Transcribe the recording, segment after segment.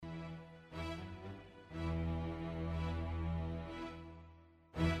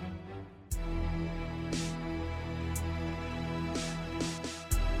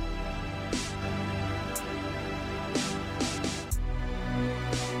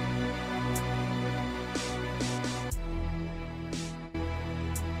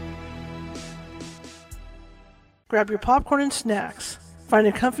Grab your popcorn and snacks. Find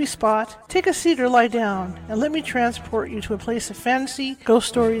a comfy spot, take a seat or lie down, and let me transport you to a place of fantasy, ghost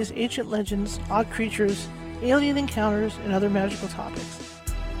stories, ancient legends, odd creatures, alien encounters, and other magical topics.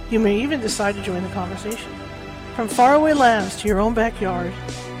 You may even decide to join the conversation. From faraway lands to your own backyard,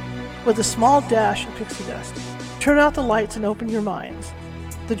 with a small dash of pixie dust, turn out the lights and open your minds.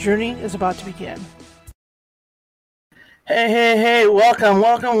 The journey is about to begin. Hey, welcome.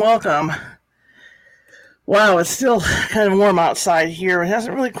 Wow, it's still kind of warm outside here. It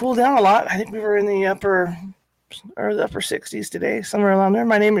hasn't really cooled down a lot. I think we were in the upper 60s today, somewhere around there.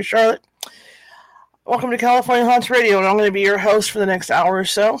 My name is Charlotte. Welcome to California Haunts Radio, and I'm going to be your host for the next hour or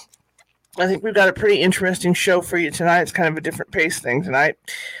so. I think we've got a pretty interesting show for you tonight. It's kind of a different pace thing tonight.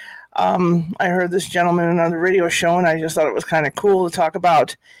 I heard this gentleman on the radio show, and I just thought it was kind of cool to talk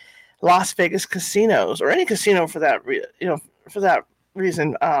about Las Vegas casinos, or any casino for that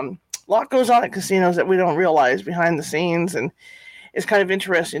reason. A lot goes on at casinos that we don't realize behind the scenes, and it's kind of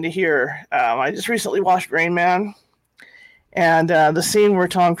interesting to hear. I just recently watched Rain Man, and the scene where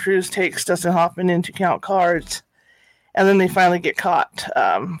Tom Cruise takes Dustin Hoffman in to count cards, and then they finally get caught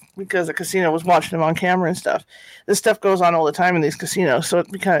because the casino was watching them on camera and stuff. This stuff goes on all the time in these casinos, so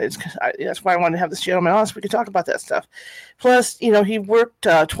that's why I wanted to have this gentleman on so we could talk about that stuff. Plus, he worked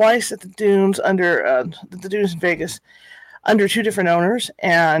twice at the Dunes the Dunes in Vegas under two different owners,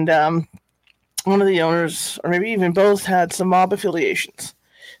 and one of the owners, or maybe even both, had some mob affiliations.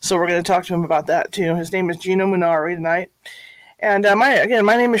 So we're going to talk to him about that too. His name is Gino Munari tonight. And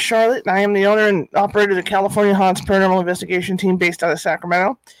my name is Charlotte, and I am the owner and operator of the California Haunts Paranormal Investigation Team based out of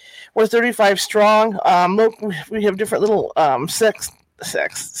Sacramento. We're 35 strong. We have different little sects,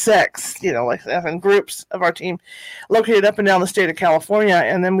 like groups of our team located up and down the state of California.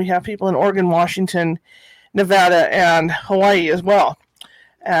 And then we have people in Oregon, Washington, Nevada, and Hawaii as well.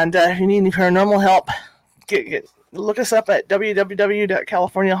 And if you need any paranormal help, look us up at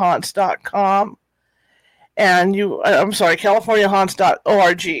www.californiahaunts.com. And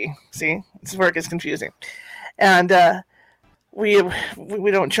californiahaunts.org. See, this is where it gets confusing. And we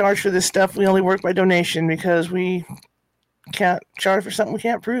don't charge for this stuff. We only work by donation because we can't charge for something we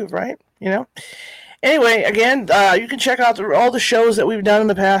can't prove, right? Anyway, again, you can check out all the shows that we've done in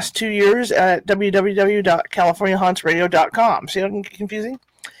the past 2 years at www.californiahauntsradio.com. See how it can get confusing?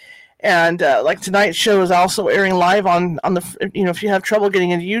 And like tonight's show is also airing live on the, if you have trouble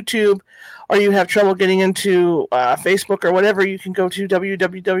getting into YouTube or you have trouble getting into Facebook or whatever, you can go to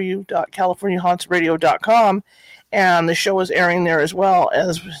www.californiahauntsradio.com, and the show is airing there as well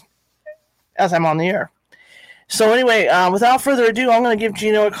as I'm on the air. So anyway, without further ado, I'm going to give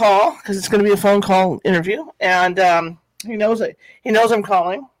Gino a call because it's going to be a phone call interview, and he knows I'm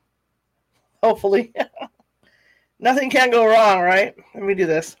calling. Hopefully, nothing can go wrong, right? Let me do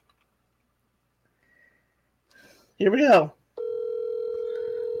this. Here we go.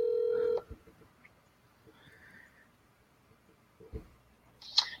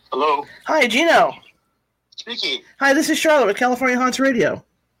 Hello. Hi, Gino. Speaking. Hi, this is Charlotte with California Haunts Radio.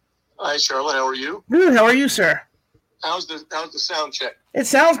 Hi, Charlotte. How are you? Good. How are you, sir? How's the sound check? It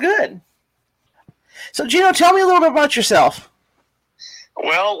sounds good. So, Gino, tell me a little bit about yourself.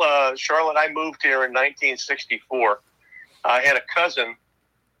 Well, Charlotte, I moved here in 1964. I had a cousin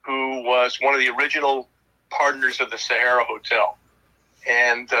who was one of the original partners of the Sahara Hotel.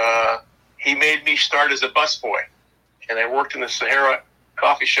 And he made me start as a busboy. And I worked in the Sahara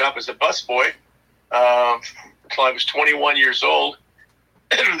coffee shop as a busboy until I was 21 years old.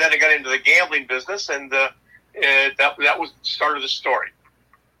 Then I got into the gambling business, and that was the start of the story.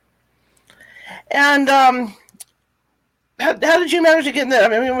 And how did you manage to get in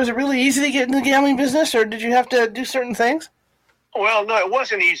that? I mean, was it really easy to get in the gambling business, or did you have to do certain things? Well, no, it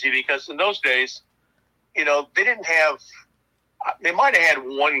wasn't easy because in those days, they didn't have – they might have had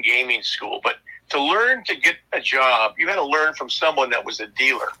one gaming school, but to learn to get a job, you had to learn from someone that was a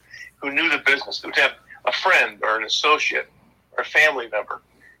dealer who knew the business, who would have a friend or an associate or a family member.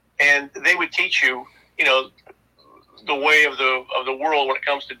 And they would teach you, the way of the world when it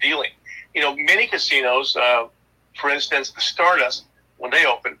comes to dealing. Many casinos, for instance, the Stardust, when they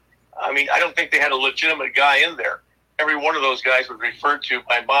opened, I don't think they had a legitimate guy in there. Every one of those guys was referred to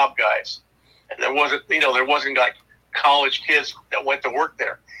by mob guys. And there wasn't like college kids that went to work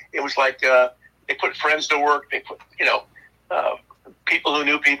there. It was like they put friends to work. They put, people who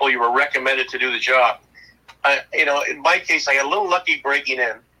knew people you were recommended to do the job. In my case, I got a little lucky breaking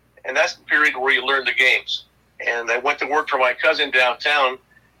in, and that's the period where you learn the games. And I went to work for my cousin downtown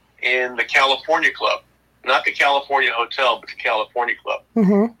in the California Club, not the California Hotel, but the California Club.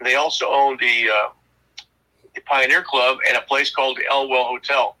 Mm-hmm. And they also owned the Pioneer Club and a place called the Elwell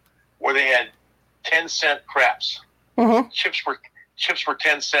Hotel, where they had 10-cent craps. Mm-hmm. Chips were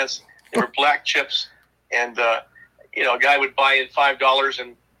 10 cents. They were black chips, and a guy would buy in $5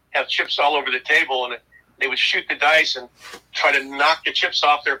 and have chips all over the table, and they would shoot the dice and try to knock the chips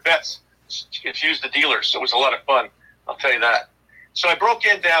off their bets to confuse the dealers. So it was a lot of fun, I'll tell you that. So I broke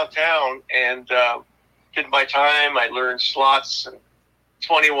in downtown and did my time. I learned slots and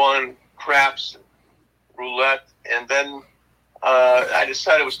 21, craps, and roulette, and then I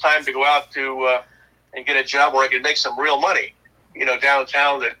decided it was time to go out to and get a job where I could make some real money.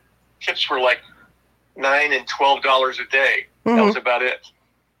 Downtown, the tips were like $9 and $12 a day. Mm-hmm. That was about it.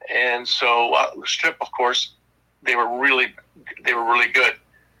 And so the Strip, of course, they were really good.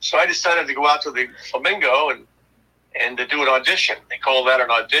 So I decided to go out to the Flamingo and to do an audition. They call that an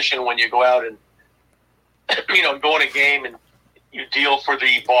audition when you go out and go in a game and you deal for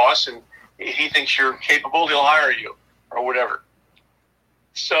the boss, and if he thinks you're capable, he'll hire you or whatever.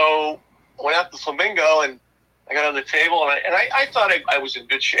 So I went out to Flamingo and I got on the table and I thought I was in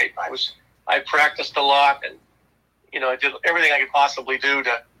good shape. I practiced a lot and I did everything I could possibly do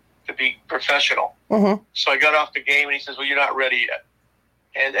to be professional. Mm-hmm. So I got off the game and he says, "Well, you're not ready yet."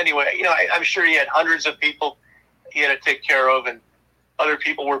 And anyway, I'm sure he had hundreds of people he had to take care of, and other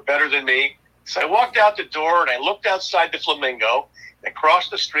people were better than me. So I walked out the door and I looked outside the Flamingo. And across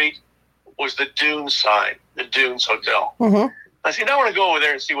the street was the Dunes sign, the Dunes Hotel. Mm-hmm. I said, I want to go over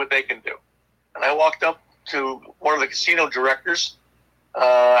there and see what they can do. And I walked up to one of the casino directors.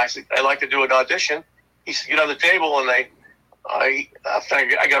 I said, "I'd like to do an audition." He said, "Get on the table," and I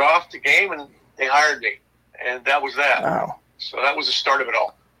got off the game and they hired me, and that was that. Wow. So that was the start of it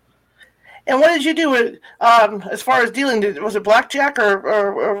all. And what did you do with, as far as dealing? Was it blackjack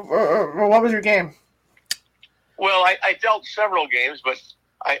or what was your game? Well, I dealt several games, but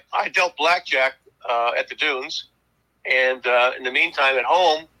I dealt blackjack at the Dunes, and in the meantime, at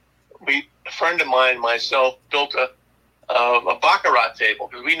home, a friend of mine and myself built a baccarat table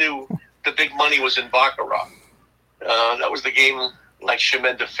because we knew the big money was in baccarat. That was the game like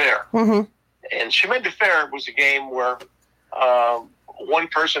chemin de fer. Mm-hmm. And chemin de fer was a game where one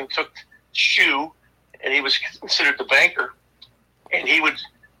person took shoe, and he was considered the banker, and he would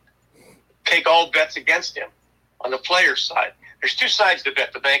take all bets against him on the player's side. There's two sides to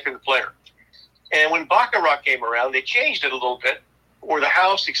bet, the banker and the player. And when baccarat came around, they changed it a little bit, where the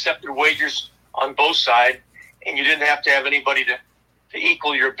house accepted wagers on both sides, and you didn't have to have anybody to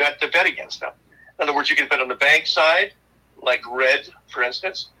equal your bet to bet against them. In other words, you could bet on the bank side, like red, for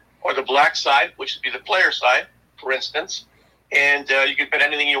instance, or the black side, which would be the player side, for instance, and you could bet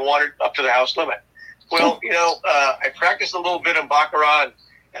anything you wanted up to the house limit. Well, I practiced a little bit in baccarat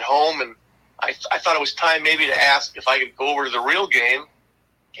at home, and I thought it was time maybe to ask if I could go over to the real game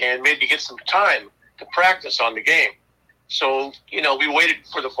and maybe get some time to practice on the game. So, we waited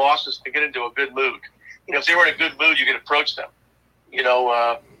for the bosses to get into a good mood. If they were in a good mood, you could approach them.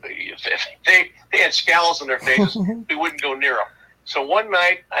 If they had scowls on their faces, we wouldn't go near them. So one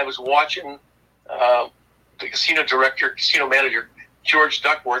night I was watching the casino manager, George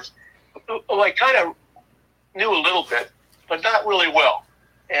Duckworth, who I kind of knew a little bit, but not really well.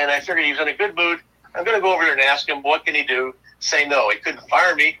 And I figured he was in a good mood. I'm going to go over there and ask him, what can he do? Say no. He couldn't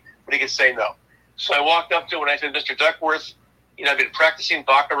fire me, but he could say no. So I walked up to him and I said, "Mr. Duckworth, I've been practicing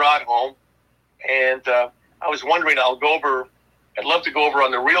baccarat at home, and I was wondering, I'd love to go over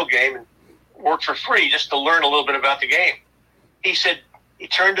on the real game and work for free just to learn a little bit about the game." He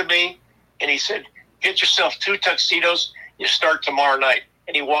turned to me and he said, "Get yourself 2 tuxedos. You start tomorrow night."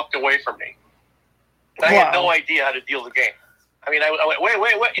 And he walked away from me. And I had no idea how to deal the game. I went,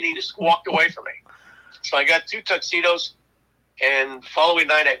 wait, and he just walked away from me. So I got 2 tuxedos, and the following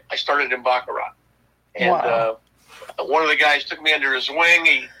night I started in baccarat. And one of the guys took me under his wing.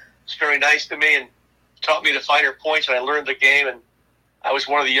 He was very nice to me and taught me the finer points, and I learned the game, and I was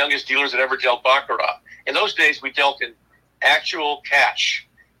one of the youngest dealers that ever dealt baccarat. In those days, we dealt in actual cash.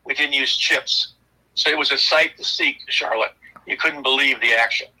 We didn't use chips. So it was a sight to see, Charlotte. You couldn't believe the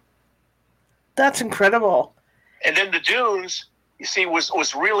action. That's incredible. And then the Dunes, you see,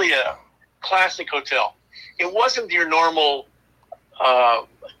 was really a classic hotel. It wasn't your normal, I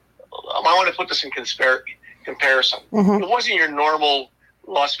want to put this in comparison. Mm-hmm. It wasn't your normal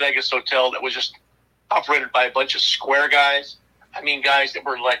Las Vegas hotel that was just operated by a bunch of square guys. I mean, guys that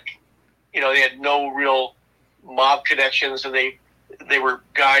were like, they had no real mob connections, and they were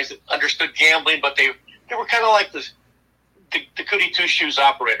guys that understood gambling, but they were kind of like the Goody Two Shoes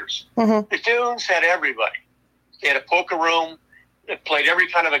operators. Mm-hmm. The Dunes had everybody. They had a poker room that played every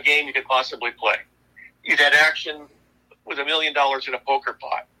kind of a game you could possibly play. You had action with $1 million in a poker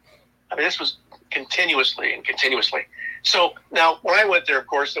pot. I mean, this was continuously. So now, when I went there, of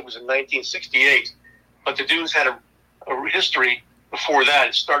course, it was in 1968, but the Dunes had a history before that.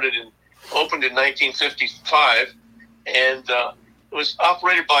 It opened in 1955, and it was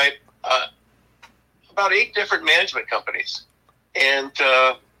operated by about 8 different management companies, and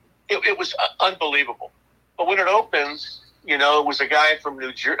it was unbelievable. But when it opened, it was a guy from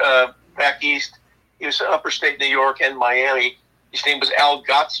back east. He was upstate New York and Miami. His name was Al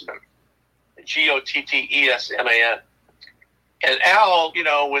Gottsman, Gottesman. And Al,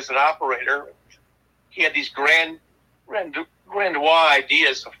 was an operator. He had these grand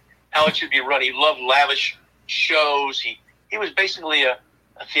ideas of how it should be run. He loved lavish shows. He was basically a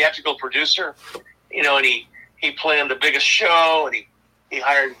theatrical producer, and he planned the biggest show, and he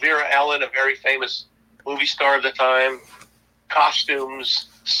hired Vera Ellen, a very famous movie star of the time, costumes,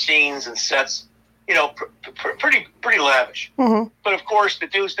 scenes, and sets, pretty lavish. Mm-hmm. But of course, the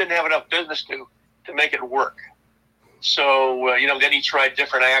Dunes didn't have enough business to make it work. So, then he tried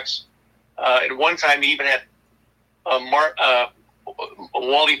different acts. And one time he even had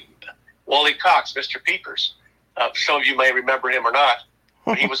Wally Cox, Mr. Peepers. Some of you may remember him or not.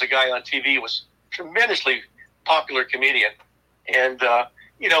 But he was a guy on TV, was a tremendously popular comedian. And, but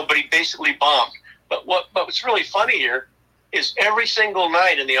he basically bombed. But what's really funny here is every single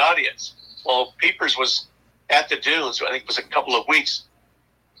night in the audience, while Peepers was at the Dunes, I think it was a couple of weeks,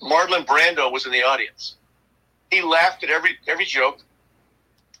 Marlon Brando was in the audience. He laughed at every joke.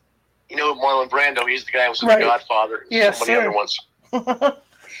 Marlon Brando, he's the guy who was in The Godfather and so many other ones.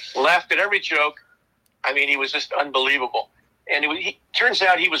 Laughed at every joke. I mean, he was just unbelievable. And he turns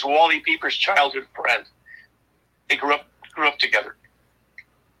out he was Wally Peepers' childhood friend. They grew up together.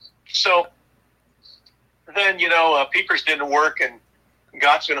 So then, Peepers didn't work, and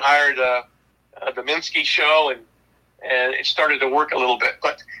Gottsman hired the Minsky Show, and it started to work a little bit.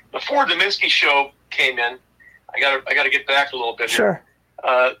 But before the Minsky Show came in, I got to get back a little bit. Sure.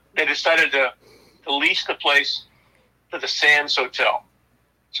 Here. They decided to lease the place to the Sands Hotel.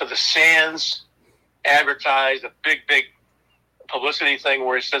 So the Sands advertised a big publicity thing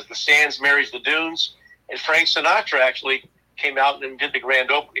where it says the Sands marries the Dunes, and Frank Sinatra actually came out and did the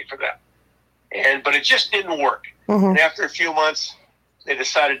grand opening for them. But it just didn't work. Mm-hmm. And after a few months, they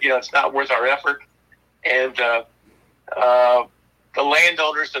decided, it's not worth our effort. And the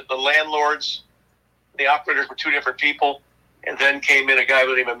landowners, the landlords, the operators were 2 different people. And then came in a guy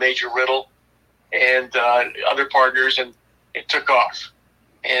by the name of Major Riddle and other partners, and it took off.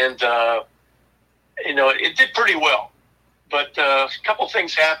 And, it did pretty well. But a couple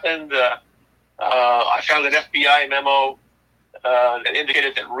things happened. I found an FBI memo that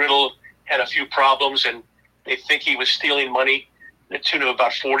indicated that Riddle had a few problems, and they think he was stealing money to the tune of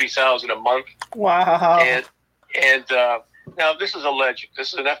about $40,000 a month. Wow. And now this is alleged.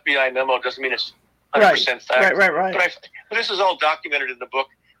 This is an FBI memo. It doesn't mean it's 100% fact. Right. But this is all documented in the book.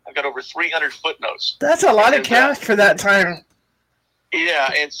 I've got over 300 footnotes. That's a lot of cash for that time.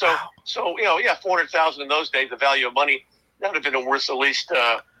 Yeah, and so $400,000 in those days, the value of money, that would have been worth at least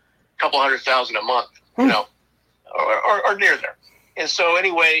a couple $100,000 a month, or near there. And so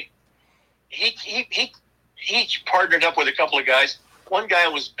anyway, he partnered up with a couple of guys. One guy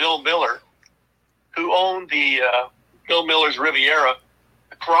was Bill Miller, who owned the Bill Miller's Riviera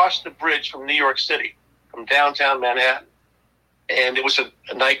across the bridge from New York City, from downtown Manhattan. And it was a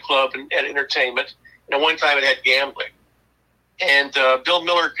nightclub and entertainment. And at one time it had gambling. And Bill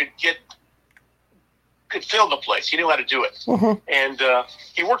Miller could fill the place. He knew how to do it. Mm-hmm. And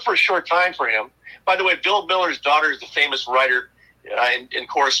he worked for a short time for him. By the way, Bill Miller's daughter is the famous writer and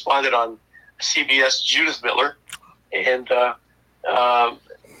correspondent on CBS, Judith Miller. And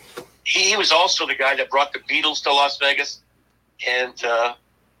he was also the guy that brought the Beatles to Las Vegas and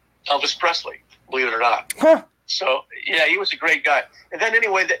Elvis Presley, believe it or not. Huh. So, yeah, he was a great guy. And then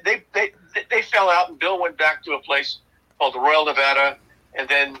anyway, they fell out, and Bill went back to a place called the Royal Nevada, and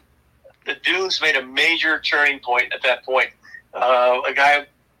then the Dunes made a major turning point at that point.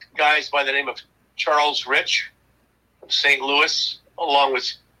 Guys by the name of Charles Rich from St. Louis, along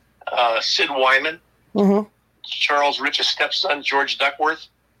with Sid Wyman, mm-hmm. Charles Rich's stepson, George Duckworth,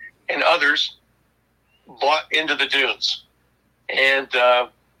 and others bought into the Dunes. And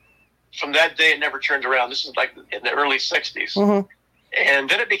from that day, it never turned around. This is like in the early 60s. Mm-hmm. And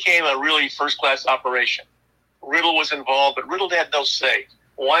then it became a really first-class operation. Riddle was involved, but Riddle had no say.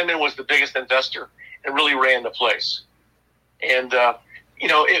 Wyman was the biggest investor and really ran the place. And,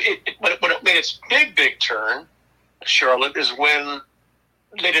 when it made its big turn, Charlotte, is when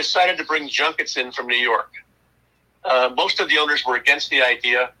they decided to bring junkets in from New York. Most of the owners were against the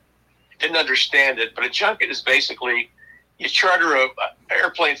idea, didn't understand it, but a junket is basically you charter an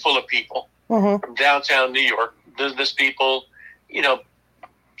airplane full of people mm-hmm. from downtown New York, business people,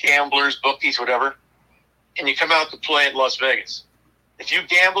 gamblers, bookies, whatever, and you come out to play in Las Vegas. If you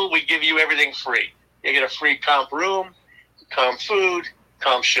gamble, we give you everything free. You get a free comp room, comp food,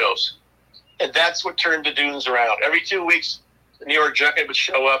 comp shows. And that's what turned the Dunes around. Every 2 weeks, the New York Junket would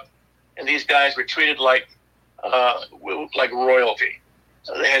show up, and these guys were treated like royalty.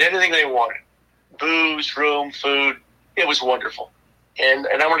 They had anything they wanted. Booze, room, food. It was wonderful. And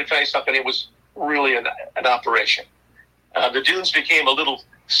I want to tell you something. It was really an operation. The Dunes became a little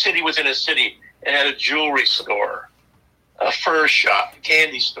city within a city. It had a jewelry store, a fur shop, a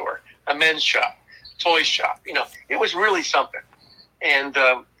candy store, a men's shop, toy shop. It was really something. And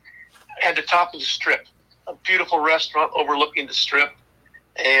at the top of the Strip, a beautiful restaurant overlooking the Strip,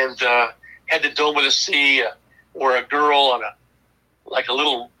 and had the Dome of the Sea, where a girl on a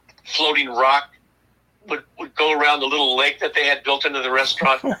little floating rock would go around the little lake that they had built into the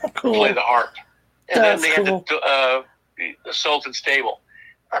restaurant and play the harp. And then they had the Sultan Stable.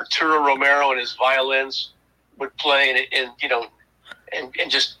 Arturo Romero and his violins would play and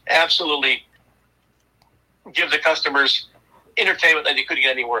just absolutely give the customers entertainment that they couldn't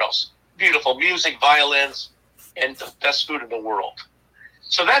get anywhere else. Beautiful music, violins, and the best food in the world.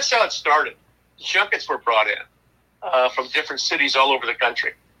 So that's how it started. Junkets were brought in from different cities all over the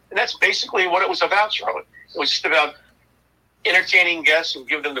country. And that's basically what it was about, Charlotte. It was just about entertaining guests and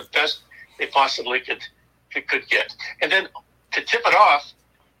give them the best they possibly could get. And then to tip it off,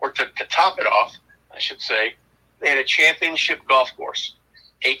 or to top it off, I should say, they had a championship golf course,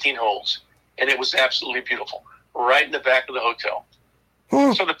 18 holes. And it was absolutely beautiful, right in the back of the hotel.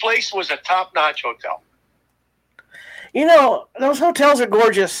 So the place was a top-notch hotel. Those hotels are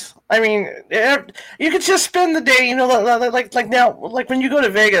gorgeous. I mean, you could just spend the day, like now, like when you go to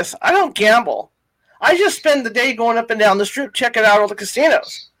Vegas, I don't gamble. I just spend the day going up and down the Strip, checking out all the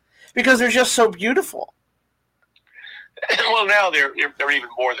casinos because they're just so beautiful. Well, now they're even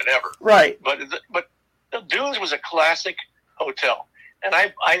more than ever. Right. But the Dunes was a classic hotel. And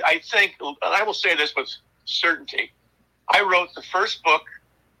I think, and I will say this with certainty, I wrote the first book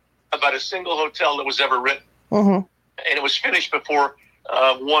about a single hotel that was ever written. Mm-hmm. And it was finished before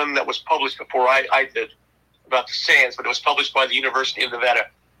one that was published before I did about the Sands, but it was published by the University of Nevada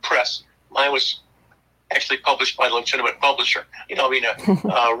Press. Mine was actually published by a legitimate publisher,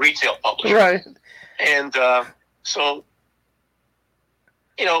 a retail publisher. Right. And so,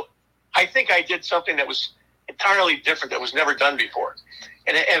 I think I did something that was entirely different, that was never done before.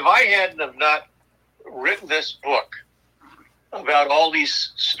 And if I hadn't have not written this book about all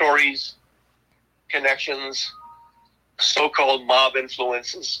these stories, connections, so-called mob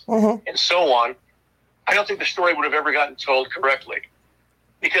influences, mm-hmm. and so on, I don't think the story would have ever gotten told correctly,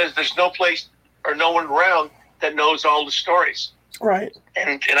 because there's no place or no one around that knows all the stories. Right.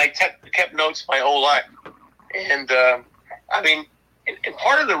 And I kept notes my whole life. And, and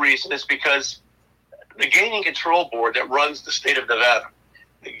part of the reason is because the Gaming Control Board that runs the state of Nevada,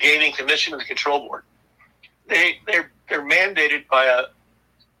 the Gaming Commission and the Control Board, they're mandated by a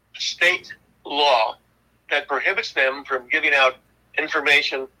state law that prohibits them from giving out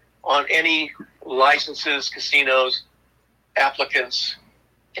information on any licenses, casinos, applicants,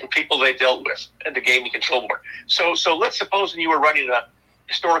 and people they dealt with at the Gaming Control Board. So let's suppose you were writing a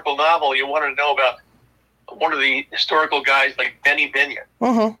historical novel, you wanted to know about one of the historical guys like Benny Binion,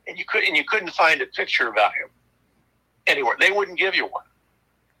 mm-hmm. and you couldn't find a picture about him anywhere. They wouldn't give you one.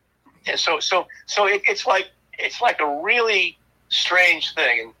 And so it's like a really strange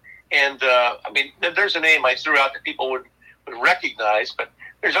thing. And there's a name I threw out that people would recognize, but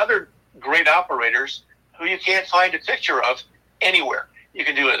there's other great operators who you can't find a picture of anywhere. You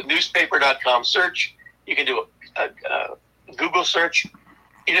can do a newspaper.com search. You can do a Google search.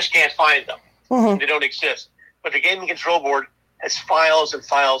 You just can't find them. Mm-hmm. They don't exist. But the Gaming Control Board has files and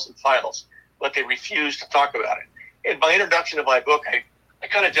files and files, but they refuse to talk about it. In my introduction of my book, I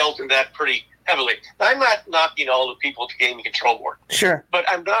kind of dealt in that pretty heavily. Now, I'm not knocking all the people at the Gaming Control Board. Sure. But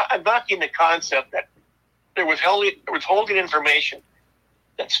I'm knocking the concept that they're withholding information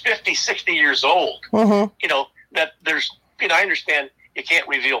that's 50, 60 years old. Mm-hmm. That there's, I understand you can't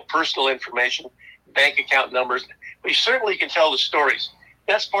reveal personal information, bank account numbers, but you certainly can tell the stories.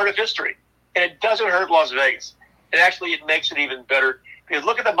 That's part of history. And it doesn't hurt Las Vegas. And actually, it makes it even better. Because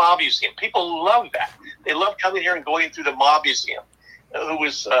look at the Mob Museum. People love that. They love coming here and going through the Mob Museum, who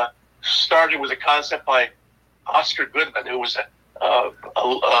was started with a concept by Oscar Goodman, who was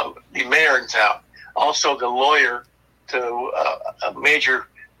the mayor in town, also the lawyer to a major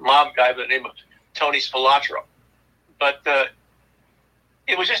mob guy by the name of Tony Spilatro. But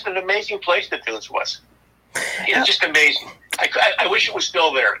it was just an amazing place that Dunes was. It's just amazing. I wish it was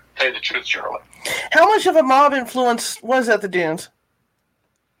still there, to tell you the truth, Charlotte. How much of a mob influence was at the Dunes?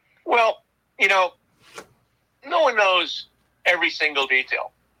 Well, no one knows every single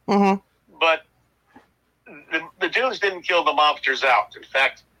detail. Mm-hmm. But the Dunes didn't kill the mobsters out. In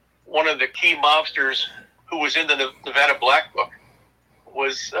fact, one of the key mobsters who was in the Nevada Black Book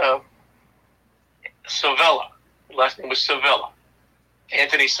was Savella. The last name was Savella,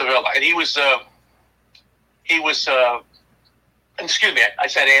 Anthony Savella, and he was. Excuse me, I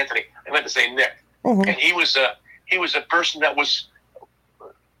said Anthony. I meant to say Nick. Mm-hmm. And he was a person that was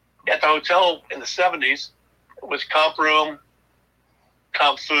at the hotel in the 70s with comp room,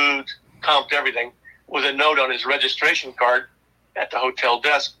 comp food, comped everything, with a note on his registration card at the hotel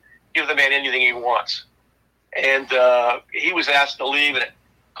desk, give the man anything he wants. And he was asked to leave, and it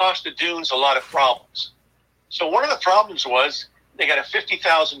cost the Dunes a lot of problems. So one of the problems was they got a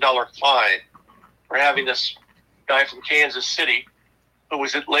 $50,000 fine for having this guy from Kansas City, who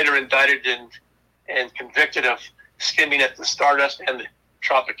was later indicted and convicted of skimming at the Stardust and the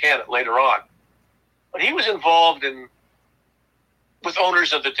Tropicana later on. But he was involved with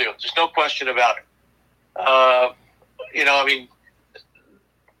owners of the Dunes. There's no question about it.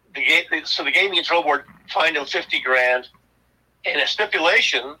 So the Gaming Control Board fined him $50,000, and a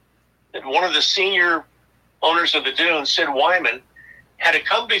stipulation that one of the senior owners of the Dunes, Sid Wyman, had to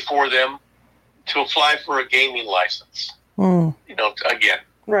come before them to apply for a gaming license. Again.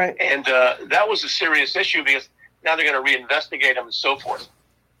 Right. And that was a serious issue because now they're going to reinvestigate him and so forth.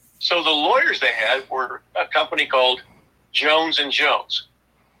 So the lawyers they had were a company called Jones and Jones.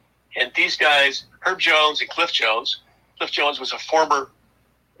 And these guys, Herb Jones and Cliff Jones was a former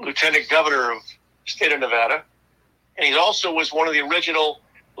lieutenant governor of the state of Nevada. And he also was one of the original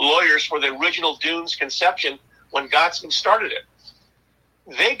lawyers for the original Dunes conception when Gottesman started it.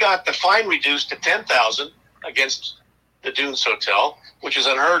 They got the fine reduced to $10,000 against the Dunes Hotel, which is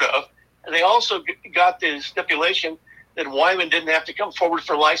unheard of. And they also got the stipulation that Wyman didn't have to come forward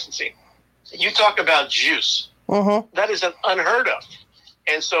for licensing. You talk about juice. Mm-hmm. That is unheard of.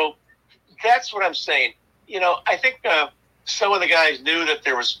 And so that's what I'm saying. I think some of the guys knew that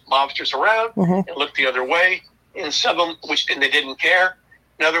there was mobsters around and looked the other way. And some of them, and they didn't care.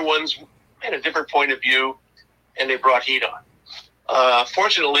 And other ones had a different point of view, and they brought heat on.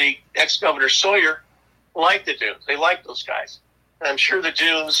 Fortunately, ex-Governor Sawyer liked the Dunes. They liked those guys. And I'm sure the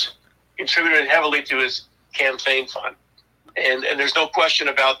Dunes contributed heavily to his campaign fund. And there's no question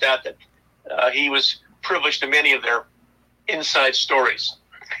about that he was privileged to many of their inside stories.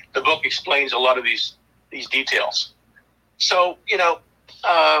 The book explains a lot of these details. So,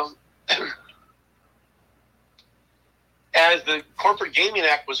 as the Corporate Gaming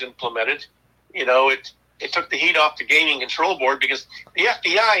Act was implemented, it took the heat off the Gaming Control Board because the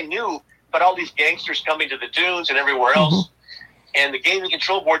FBI knew about all these gangsters coming to the Dunes and everywhere else, and the Gaming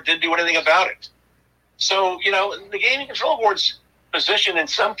Control Board didn't do anything about it. So, the Gaming Control Board's position in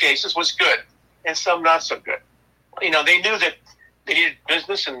some cases was good and some not so good. They knew that they needed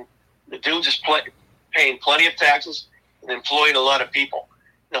business, and the Dunes is paying plenty of taxes and employing a lot of people.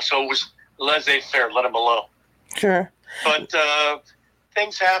 So it was laissez-faire, let them alone. Sure. But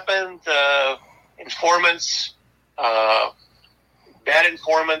things happened, informants, bad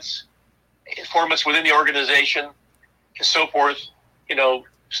informants within the organization, and so forth,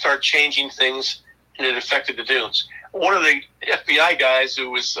 start changing things, and it affected the Dunes. One of the FBI guys who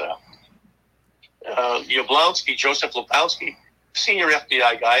was Joseph Jablonski, senior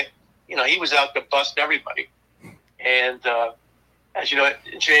FBI guy, he was out to bust everybody. And as you know,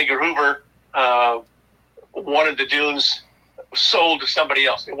 J. Edgar Hoover wanted the Dunes sold to somebody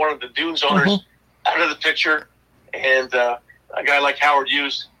else. They wanted the Dunes owners out of the picture, and a guy like Howard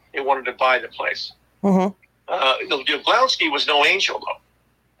Hughes, they wanted to buy the place. Jablonski was no angel, though.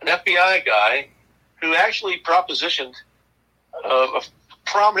 An FBI guy who actually propositioned a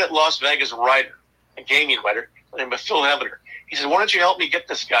prominent Las Vegas writer, a gaming writer, named Phil Hevener. He said, "Why don't you help me get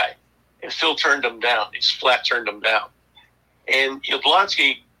this guy?" And Phil turned him down. He flat turned him down. And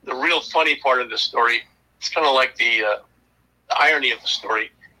Jablonski, the real funny part of this story, it's kind of like the irony of the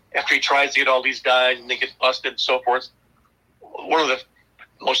story. After he tries to get all these guys and they get busted and so forth, one of the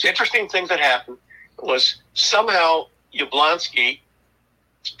most interesting things that happened was somehow Jablonski's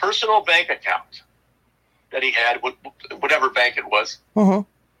personal bank account that he had, whatever bank it was,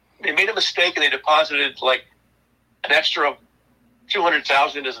 they made a mistake and they deposited like an extra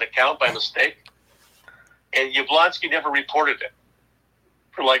 $200,000 in his account by mistake, and Jablonski never reported it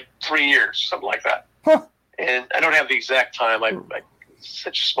for like 3 years, something like that. And I don't have the exact time.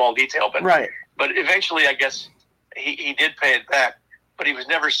 Such a small detail, but right. But eventually, I guess he did pay it back, but he was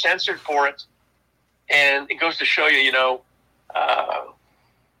never censored for it. And it goes to show you,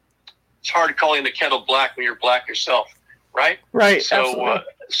 it's hard calling the kettle black when you're black yourself, right? Right. So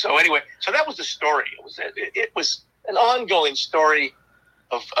anyway, so that was the story. It was an ongoing story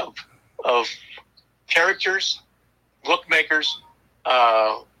of characters, bookmakers,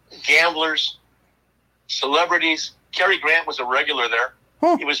 gamblers, celebrities. Cary Grant was a regular there.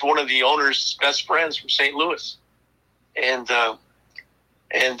 He was one of the owner's best friends from St. Louis, and the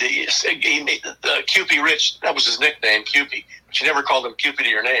Cupid Rich, that was his nickname, Cupid. But you never called him Cupid to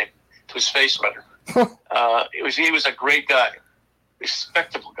your name, to his face rather. He was a great guy,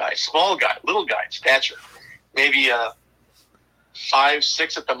 respectable guy, small guy, little guy, stature, maybe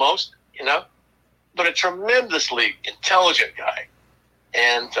 5'6" at the most, but a tremendously intelligent guy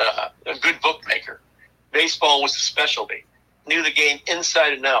and a good bookmaker. Baseball was his specialty. Knew the game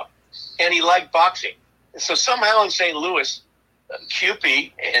inside and out, and he liked boxing. And so somehow in St. Louis,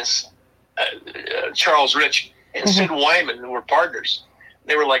 Cupid and Charles Rich and Sid Wyman were partners.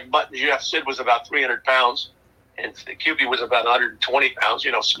 They were like mutton Jeff. Sid was about 300 pounds, and Cupid was about 120 pounds.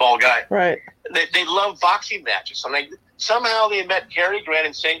 Small guy. Right. They loved boxing matches, and somehow they met Cary Grant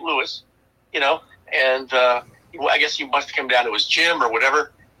in St. Louis, and I guess he must have come down to his gym or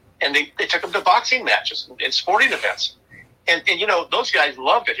whatever, and they took him to boxing matches and sporting events. And those guys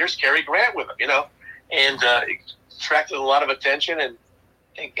loved it. Here's Cary Grant with him, and it attracted a lot of attention. And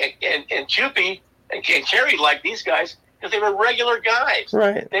Cupid and Cary liked these guys because they were regular guys.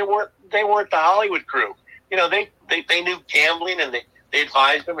 Right. They weren't the Hollywood crew. They knew gambling and they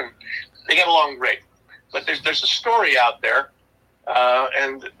advised them, and they got along great. But there's a story out there,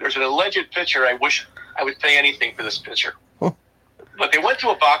 and there's an alleged picture. I wish I would pay anything for this picture. But they went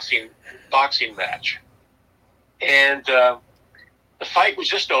to a boxing match. And the fight was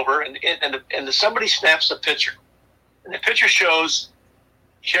just over, and somebody snaps a picture. And the picture shows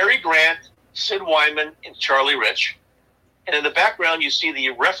Cary Grant, Sid Wyman, and Charlie Rich. And in the background, you see the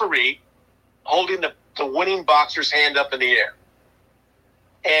referee holding the winning boxer's hand up in the air.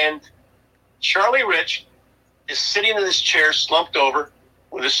 And Charlie Rich is sitting in his chair, slumped over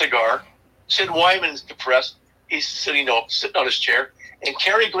with a cigar. Sid Wyman is depressed. He's sitting on his chair. And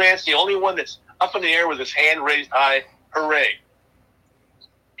Cary Grant's the only one that's up in the air with his hand raised high, hooray.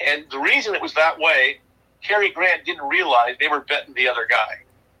 And the reason it was that way, Cary Grant didn't realize they were betting the other guy.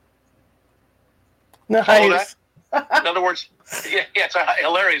 Nice. In other words, it's a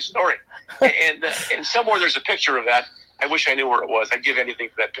hilarious story. And somewhere there's a picture of that. I wish I knew where it was. I'd give anything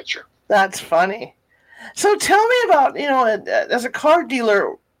for that picture. That's funny. So tell me about, as a card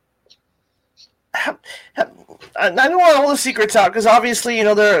dealer, I don't want all the secrets out because obviously,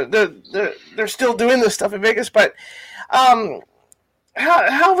 they're still doing this stuff in Vegas. But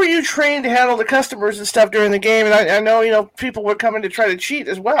how were you trained to handle the customers and stuff during the game? And I know people were coming to try to cheat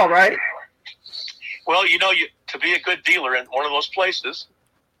as well, right? Well, to be a good dealer in one of those places,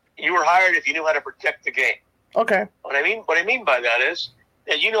 you were hired if you knew how to protect the game. Okay. What I mean by that is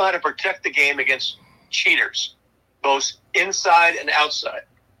that you know how to protect the game against cheaters, both inside and outside.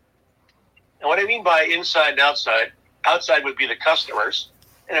 And what I mean by inside and outside would be the customers.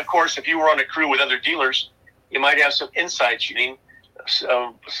 And of course, if you were on a crew with other dealers, you might have some inside cheating,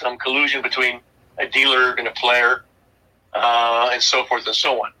 some collusion between a dealer and a player, and so forth and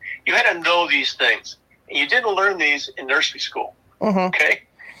so on. You had to know these things. And you didn't learn these in nursery school. Okay?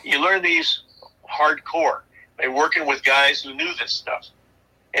 You learned these hardcore by working with guys who knew this stuff.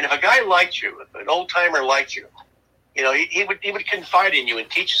 And if a guy liked you, if an old-timer liked you, he would confide in you and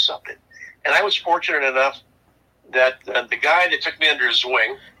teach you something. And I was fortunate enough that the guy that took me under his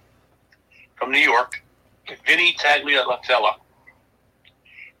wing from New York, Vinny Tagliatella,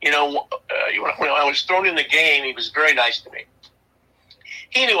 when I was thrown in the game, he was very nice to me.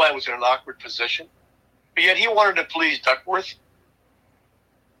 He knew I was in an awkward position, but yet he wanted to please Duckworth.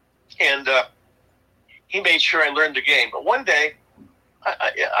 And he made sure I learned the game. But one day,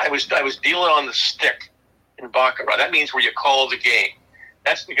 I was dealing on the stick in Baccarat. That means where you call the game.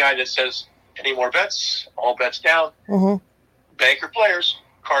 That's the guy that says, any more bets? All bets down. Banker players,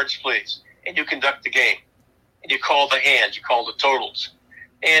 cards please. And you conduct the game. And you call the hands, you call the totals.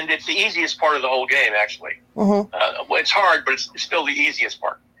 And it's the easiest part of the whole game, actually. It's hard, but it's still the easiest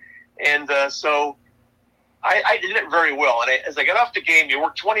part. And so I did it very well. And as I got off the game, you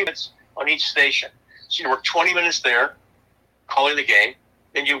work 20 minutes on each station. So you work 20 minutes there, calling the game.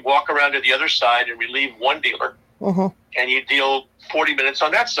 Then you walk around to the other side and relieve one dealer. And you deal 40 minutes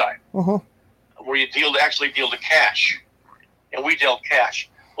on that side, where you actually deal the cash. And we dealt cash.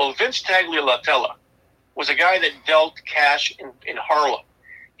 Well, Vince Tagliatella was a guy that dealt cash in Harlem.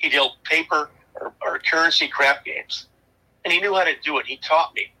 He dealt paper or currency crap games. And he knew how to do it. He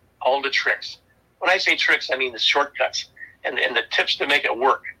taught me all the tricks. When I say tricks, I mean the shortcuts. and the tips to make it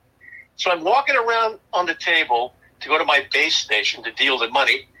work. So I'm walking around on the table to go to my base station to deal the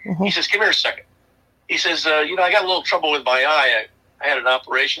money. Mm-hmm. He says, come here a second. He says, I got a little trouble with my eye. I had an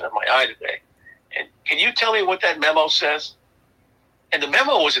operation on my eye today. And can you tell me what that memo says? And the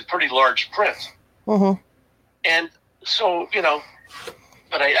memo was in pretty large print. Mm-hmm. And so,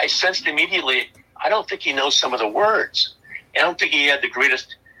 but I sensed immediately, I don't think he knows some of the words. I don't think he had the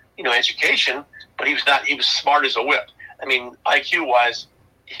greatest, education, but he was smart as a whip. I mean, IQ-wise,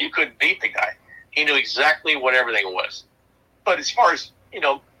 you couldn't beat the guy. He knew exactly what everything was. But as far as,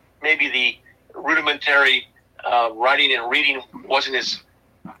 maybe the rudimentary writing and reading wasn't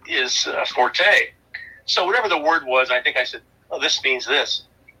his forte. So whatever the word was, I think I said, oh, this means this.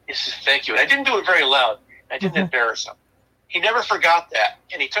 He says, thank you. And I didn't do it very loud. I didn't embarrass him. He never forgot that.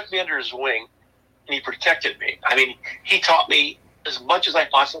 And he took me under his wing, and he protected me. I mean, he taught me as much as I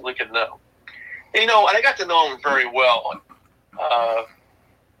possibly could know. And, and I got to know him very well.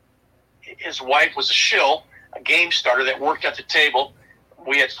 His wife was a shill, a game starter that worked at the table.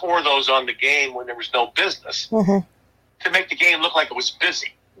 We had 4 of those on the game when there was no business to make the game look like it was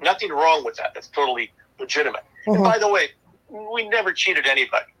busy. Nothing wrong with that. That's totally legitimate. And by the way, we never cheated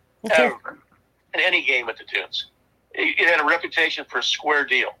anybody, ever, in any game at the Dunes. It had a reputation for a square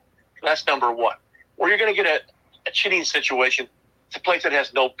deal. That's number one. Where you're going to get a cheating situation, it's a place that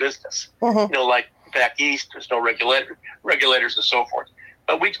has no business. Like back east, there's no regulators and so forth.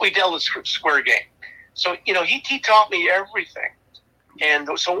 But we dealt with square game. So, he taught me everything. And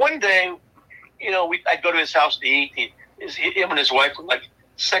so one day, I'd go to his house to eat. Him and his wife were like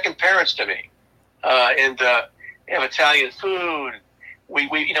second parents to me. And have Italian food.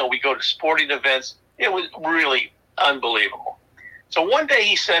 We go to sporting events. It was really unbelievable. So one day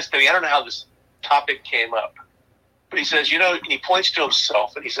he says to me, I don't know how this topic came up, but he says, and he points to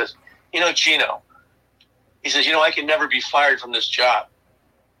himself and he says, Gino, he says, I can never be fired from this job.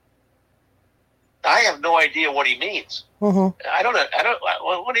 I have no idea what he means. I don't know.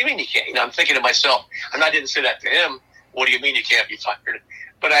 What do you mean you can't? I'm thinking to myself, and I didn't say that to him. What do you mean you can't be fired?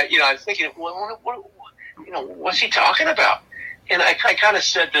 But I'm thinking, what's he talking about? And I kind of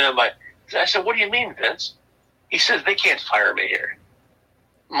said to him, I said, what do you mean, Vince? He says, they can't fire me here.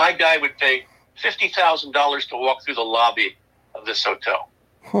 My guy would pay $50,000 to walk through the lobby of this hotel.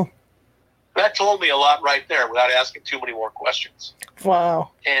 That told me a lot right there without asking too many more questions.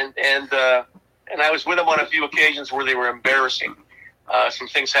 Wow. And I was with him on a few occasions where they were embarrassing. Some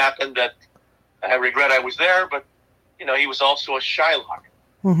things happened that I regret I was there, but, he was also a Shylock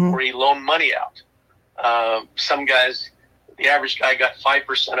where he loaned money out. Some guys, the average guy got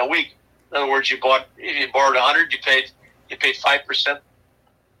 5% a week. In other words, if you borrowed 100, you paid 5%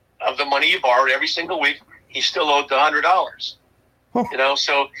 of the money you borrowed every single week. He still owed the $100.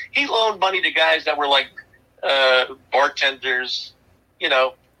 So he loaned money to guys that were like bartenders,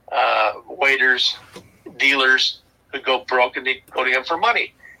 waiters, dealers who go broke and they go to him for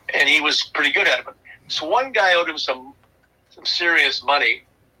money. And he was pretty good at it. So one guy owed him some serious money,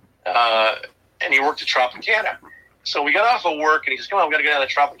 and he worked at Tropicana. So we got off of work, and he says, come on, we got to get out of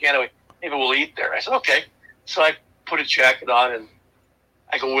Tropicana. Maybe we'll eat there. I said, okay. So I put a jacket on, and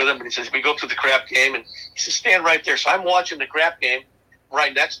I go with him, and he says, we go to the crap game, and he says, stand right there. So I'm watching the crap game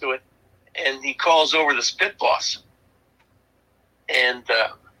right next to it, and he calls over the spit boss. And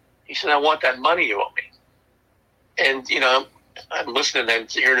he said, I want that money you owe me. And, I'm listening and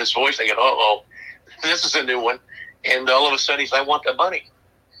hearing his voice. I go, uh-oh, this is a new one. And all of a sudden, he says, I want the money.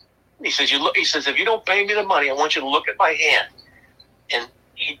 And he says, if you don't pay me the money, I want you to look at my hand. And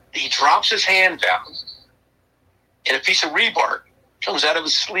he drops his hand down, and a piece of rebar comes out of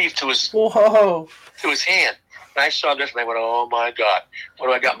his sleeve to his hand. And I saw this, and I went, oh, my God, what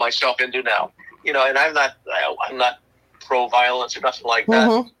do I got myself into now? And I'm not pro-violence or nothing like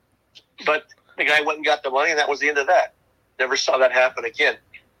that. But the guy went and got the money, and that was the end of that. Never saw that happen again.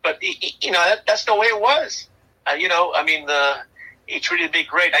 But, that's the way it was. He treated me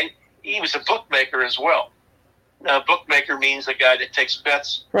great. He was a bookmaker as well. Now, a bookmaker means a guy that takes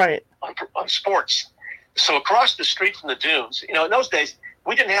bets on sports. So across the street from the Dunes, in those days,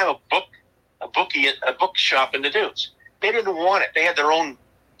 we didn't have a bookshop in the Dunes. They didn't want it. They had their own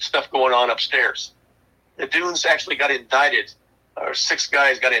stuff going on upstairs. The Dunes actually got indicted, or 6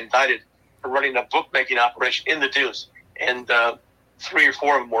 guys got indicted for running a bookmaking operation in the Dunes, and 3 or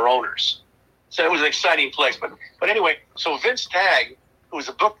 4 of them were owners. So it was an exciting place. But anyway, so Vince Tagg, who was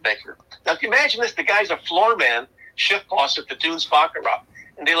a bookmaker. Now, if you imagine this, the guy's a floor man, shift boss at the Dunes Baccarat,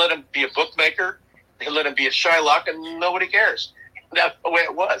 and they let him be a bookmaker, they let him be a Shylock, and nobody cares. That's the way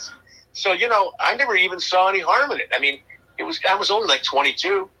it was. So, I never even saw any harm in it. I mean, I was only like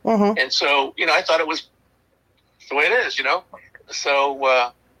 22, and so, I thought it was the way it is, you know.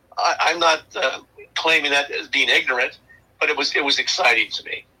 So I'm not claiming that as being ignorant, but it was exciting to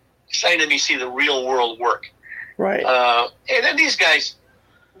me. Exciting to me see the real world work. Right. And then these guys,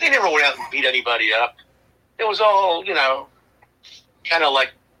 they never went out and beat anybody up. It was all, you know, kind of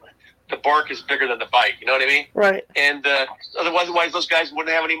like the bark is bigger than the bite. You know what I mean? Right. And otherwise, those guys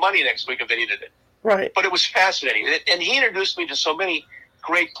wouldn't have any money next week if they needed it. Right. But it was fascinating. And he introduced me to so many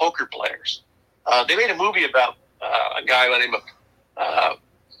great poker players. They made a movie about a guy by the name of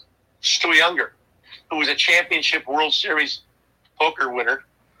Stu Younger, who was a championship World Series poker winner.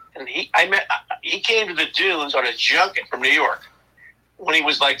 And he came to the Dunes on a junket from New York when he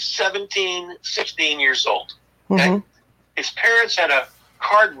was like 17, 16 years old. Okay? Mm-hmm. His parents had a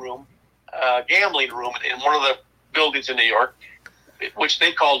card room, gambling room in one of the buildings in New York, which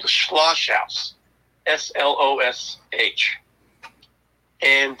they called the Schloss House, SLOSH.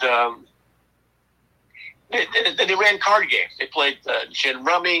 And they ran card games. They played gin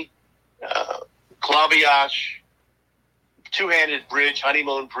rummy, claviage, two-handed bridge,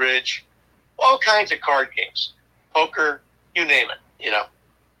 honeymoon bridge, all kinds of card games, poker, you name it. You know,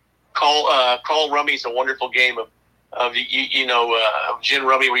 call rummy is a wonderful game of gin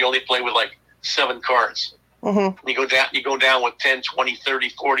rummy where you only play with like 7 cards. Mm-hmm. You go down with 10, 20, 30,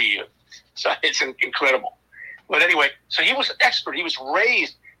 40. So it's incredible. But anyway, so he was an expert. He was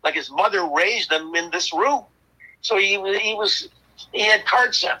raised like his mother raised him in this room. So he had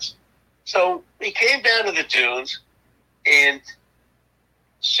card sense. So he came down to the Dunes, and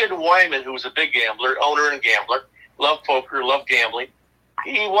Sid Wyman, who was a big gambler, owner and gambler, loved poker, loved gambling.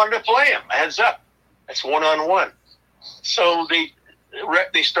 He wanted to play him. Heads up. That's 1-on-1. So they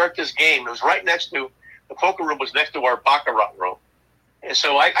start this game. It was right next to, the poker room was next to our Baccarat room. And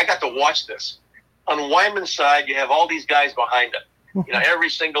so I got to watch this. On Wyman's side, you have all these guys behind him. You know, every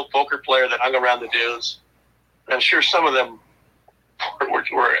single poker player that hung around the Dunes. And I'm sure some of them were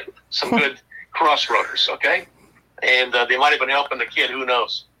some good crossroaders, okay? And they might have been helping the kid, who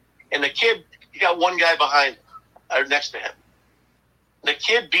knows? And the kid, you got one guy behind him, or next to him. The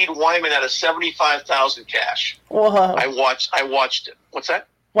kid beat Wyman out of $75,000 cash. Wow. I watched it. What's that?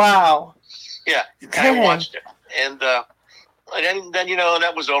 Wow. Yeah, I watched it. And then you know,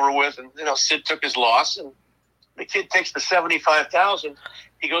 that was over with. And, you know, Sid took his loss. And the kid takes the $75,000.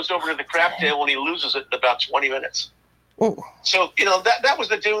 He goes over to the crap table and he loses it in about 20 minutes. Ooh. So, you know, that was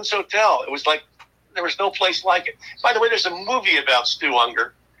the Dunes Hotel. It was like, there was no place like it. By the way, there's a movie about Stu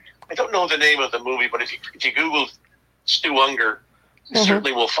Unger. I don't know the name of the movie, but if you Google Stu Unger, you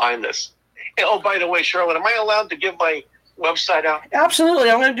certainly will find this. And, oh, by the way, Charlotte, am I allowed to give my website out? Absolutely.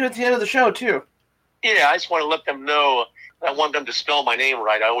 I'm going to do it at the end of the show, too. Yeah, I just want to let them know. I want them to spell my name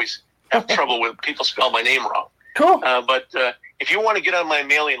right. I always have trouble with people spell my name wrong. Cool. But if you want to get on my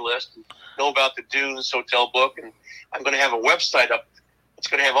mailing list and know about the Dunes Hotel book, and I'm going to have a website up. It's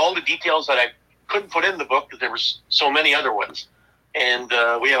going to have all the details that I couldn't put in the book because there were so many other ones. And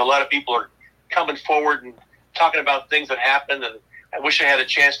we have a lot of people are coming forward and talking about things that happened, and I wish I had a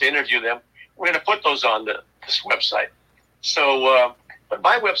chance to interview them. We're going to put those on this website. So, but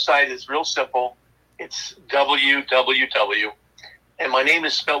my website is real simple. It's www, and my name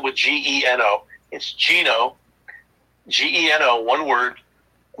is spelled with Geno. It's Geno, Geno, one word,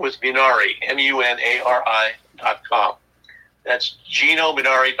 with Munari, MUNARI.com. That's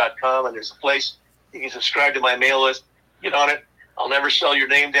GenoMunari.com, and there's a place you can subscribe to my mail list. Get on it. I'll never sell your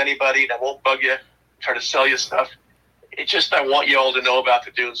name to anybody, and I won't bug you, try to sell you stuff. It's just I want you all to know about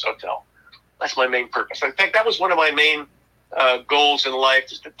the Dunes Hotel. That's my main purpose. In fact, that was one of my main goals in life,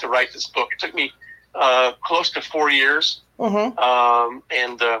 just to write this book. It took me close to 4 years, and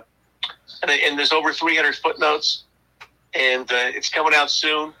there's over 300 footnotes, and it's coming out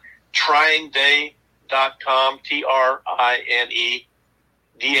soon. TryingDay.com,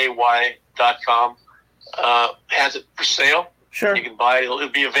 TRINEDAY.com has it for sale. Sure. You can buy it. It'll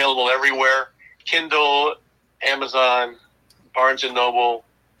be available everywhere. Kindle, Amazon, Barnes & Noble,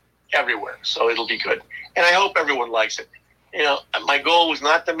 everywhere. So it'll be good. And I hope everyone likes it. You know, my goal was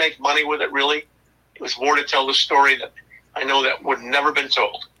not to make money with it, really. It was more to tell the story that I know that would never been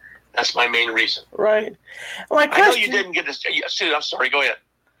told. That's my main reason. Right. My question, I know you didn't get this. Sue, I'm sorry. Go ahead.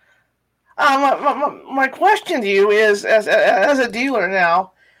 My question to you is, as a dealer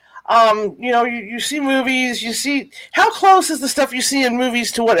now, you know, you see movies, you see, how close is the stuff you see in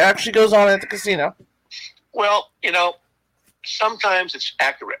movies to what actually goes on at the casino? Well, you know, sometimes it's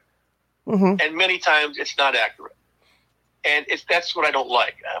accurate, and many times it's not accurate. And that's what I don't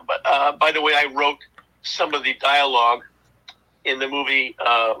like. But by the way, I wrote some of the dialogue in the movie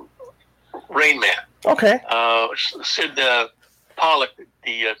Rain Man. Okay. Sid Pollock,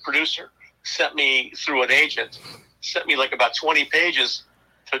 the producer, sent me through an agent, sent me like about 20 pages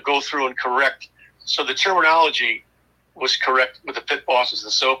to go through and correct. So the terminology was correct with the pit bosses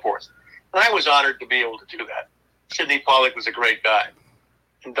and so forth. And I was honored to be able to do that. Sidney Pollack was a great guy.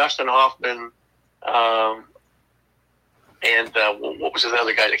 And Dustin Hoffman, what was the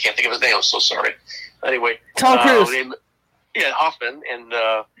other guy? I can't think of his name. I'm so sorry. Anyway. Tom Cruise. Hoffman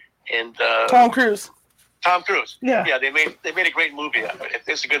and Tom Cruise. Tom Cruise. Yeah. Yeah, they made a great movie out of it.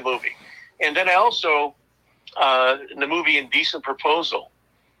 It's a good movie. And then I also, in the movie Indecent Proposal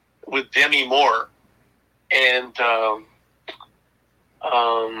with Demi Moore and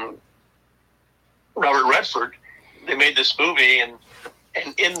Robert Redford, they made this movie, and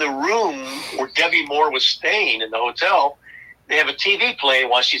in the room where Demi Moore was staying in the hotel, they have a TV playing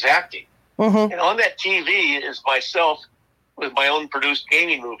while she's acting. Mm-hmm. And on that TV is myself with my own produced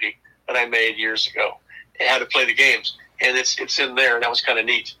gaming movie that I made years ago, and how to play the games. And it's in there, and that was kind of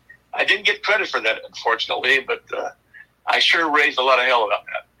neat. I didn't get credit for that, unfortunately, but I sure raised a lot of hell about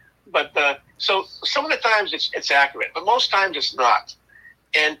that. But so some of the times it's accurate, but most times it's not.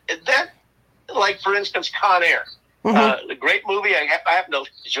 And that, like, for instance, Con Air. Mm-hmm. The great movie. I have no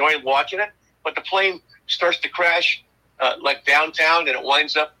joy in watching it, but the plane starts to crash like downtown, and it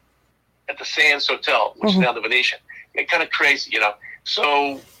winds up at the Sands Hotel, which is now the Venetian. It's kind of crazy,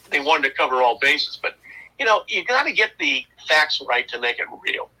 So they wanted to cover all bases, but you got to get the facts right to make it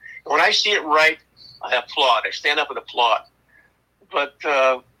real. When I see it right, I applaud. I stand up and applaud. But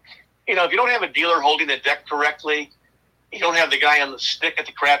if you don't have a dealer holding the deck correctly, you don't have the guy on the stick at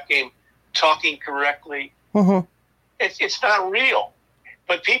the crap game talking correctly. Mm-hmm. It's not real.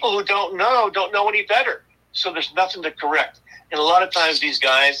 But people who don't know any better. So there's nothing to correct. And a lot of times these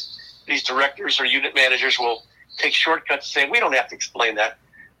guys, these directors or unit managers will take shortcuts saying, we don't have to explain that.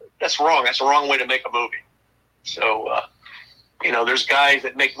 That's wrong. That's the wrong way to make a movie. So, there's guys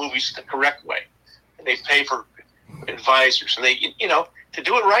that make movies the correct way. And they pay for advisors. And they, to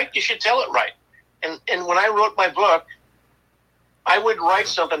do it right, you should tell it right. And when I wrote my book, I would write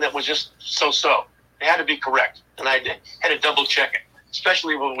something that was just so-so. It had to be correct. And I had to double check it,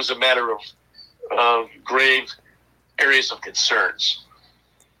 especially when it was a matter of grave areas of concerns.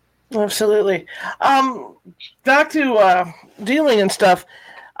 Absolutely. Back to dealing and stuff.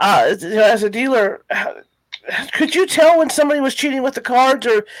 As a dealer, could you tell when somebody was cheating with the cards,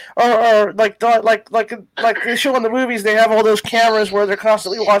 or like they show in the movies? They have all those cameras where they're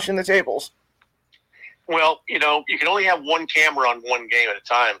constantly watching the tables. Well, you can only have one camera on one game at a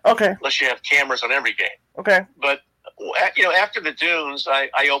time. Okay. Unless you have cameras on every game. Okay. But after the Dunes,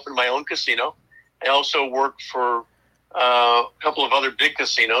 I opened my own casino. I also worked for a couple of other big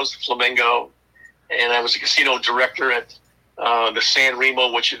casinos, Flamingo, and I was a casino director at the San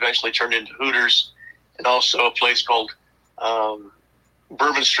Remo, which eventually turned into Hooters, and also a place called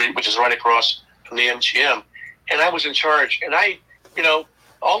Bourbon Street, which is right across from the MGM. And I was in charge. And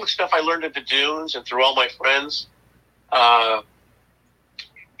all the stuff I learned at the Dunes and through all my friends,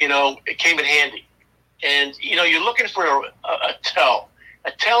 it came in handy. And, you're looking for a tell.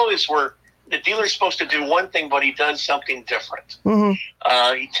 A tell is where the dealer's supposed to do one thing, but he does something different.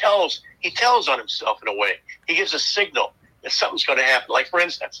 Mm-hmm. He tells on himself in a way. He gives a signal that something's going to happen. Like, for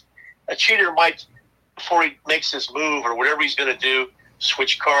instance, a cheater might, before he makes his move or whatever he's going to do,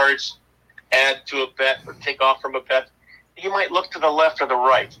 switch cards, add to a bet, or take off from a bet. He might look to the left or the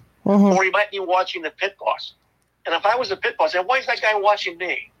right. Mm-hmm. Or he might be watching the pit boss. And if I was a pit boss, then why is that guy watching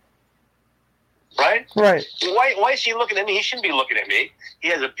me? Right? Right. Why is he looking at me? He shouldn't be looking at me. He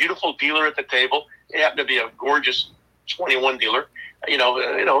has a beautiful dealer at the table. It happened to be a gorgeous 21 dealer,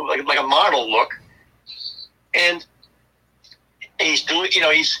 like a model look. And he's doing,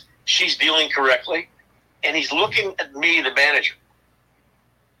 she's dealing correctly, and he's looking at me, the manager.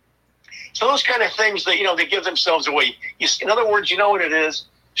 So those kind of things that, they give themselves away. In other words, you know what it is,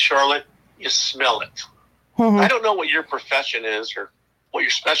 Charlotte? You smell it. Mm-hmm. I don't know what your profession is or what your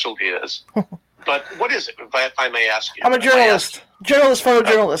specialty is, but what is it, if I may ask you? I'm a journalist.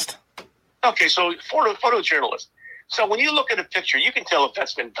 Photojournalist. Okay, so photojournalist. So when you look at a picture, you can tell if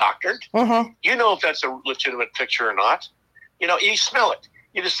that's been doctored. Mm-hmm. You know if that's a legitimate picture or not. You smell it.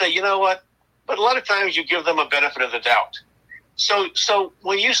 You just say, you know what? But a lot of times you give them a benefit of the doubt. So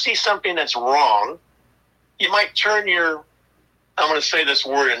when you see something that's wrong, you might turn I'm going to say this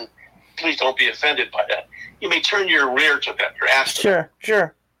word, and please don't be offended by that. You may turn your rear to them, your ass to them.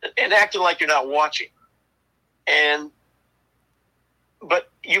 Sure. And acting like you're not watching.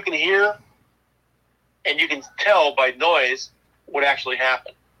 But you can hear and you can tell by noise what actually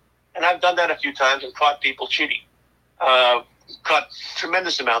happened. And I've done that a few times and caught people cheating. Caught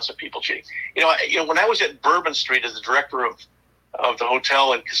tremendous amounts of people cheating. When I was at Bourbon Street as the director of the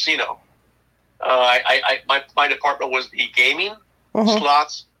hotel and casino, My department was the gaming,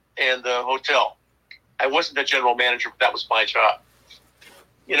 slots, and the hotel. I wasn't the general manager, but that was my job.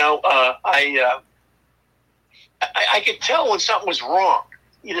 I could tell when something was wrong.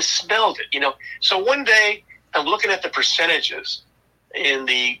 You just smelled it, So one day I'm looking at the percentages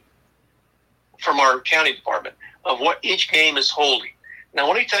from our accounting department of what each game is holding. Now,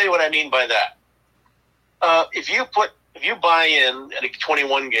 let me tell you what I mean by that. If you buy in at a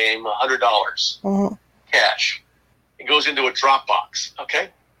 21 game $100 cash, it goes into a drop box, okay?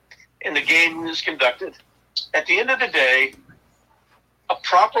 And the game is conducted. At the end of the day, a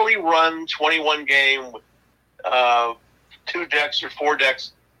properly run 21 game with 2 decks or 4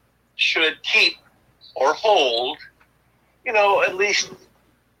 decks should keep or hold, at least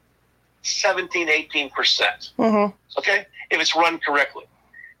 17, 18%. Okay? If it's run correctly.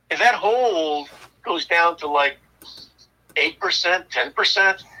 If that hold goes down to like 8%,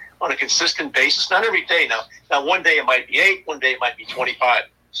 10% on a consistent basis, not every day now. Now, one day it might be 8, one day it might be 25,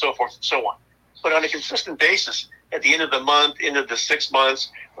 so forth and so on. But on a consistent basis, at the end of the month, end of the 6 months,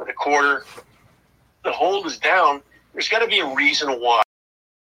 or the quarter, the hold is down. There's got to be a reason why.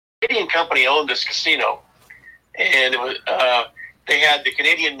 The Canadian company owned this casino, and they had the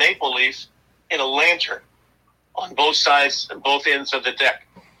Canadian maple leaf in a lantern on both sides and both ends of the deck,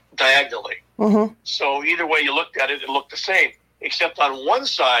 diagonally. So either way you looked at it, it looked the same, except on one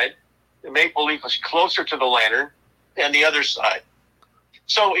side, the maple leaf was closer to the lantern than the other side.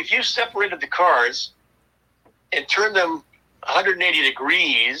 So if you separated the cards and turned them 180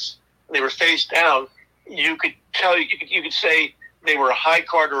 degrees, and they were face down, you could say they were a high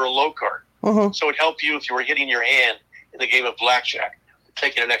card or a low card. So it helped you if you were hitting your hand in the game of blackjack,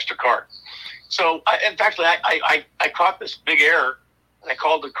 taking an extra card. So, I caught this big error, and I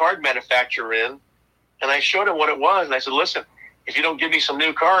called the card manufacturer in, and I showed him what it was, and I said, listen, if you don't give me some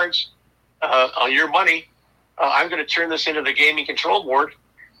new cards on your money, I'm going to turn this into the gaming control board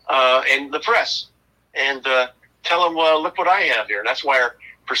and the press, and tell them, look what I have here. And that's why our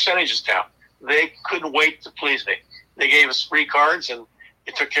percentage is down. They couldn't wait to please me. They gave us free cards, and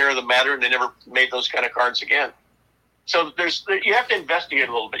it took care of the matter, and they never made those kind of cards again. So you have to investigate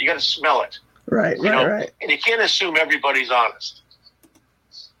a little bit. You got to smell it. Right. And you can't assume everybody's honest.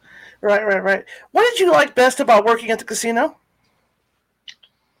 Right. What did you like best about working at the casino?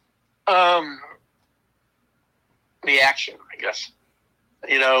 The action, I guess.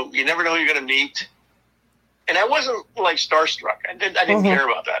 You never know who you're going to meet. And I wasn't like starstruck. I didn't care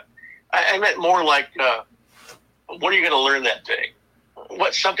about that. I meant more like, what are you going to learn that day?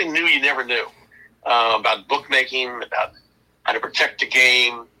 What's something new you never knew about bookmaking, about how to protect the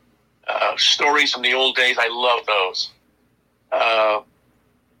game, stories from the old days. I love those.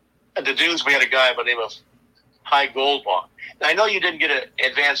 At the Dunes, we had a guy by the name of High Goldbaum. Now, I know you didn't get an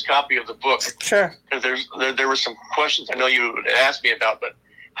advanced copy of the book. Sure. Because there were some questions I know you would ask me about, but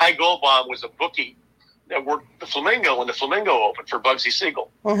High Goldbaum was a bookie that worked the Flamingo when the Flamingo opened for Bugsy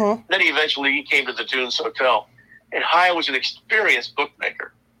Siegel. Then he came to the Dunes Hotel. And High was an experienced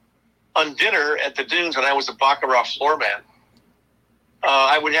bookmaker. On dinner at the Dunes, when I was a Baccarat floor man,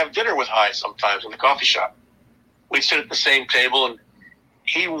 I would have dinner with High sometimes in the coffee shop. We'd sit at the same table, and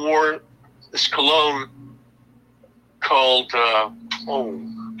he wore this cologne called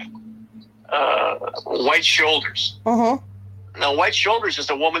White Shoulders. Now, White Shoulders is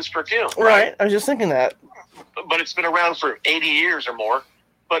a woman's perfume. Right. I was just thinking that. But it's been around for 80 years or more.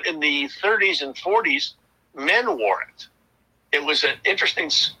 But in the 30s and 40s, men wore it. It was an interesting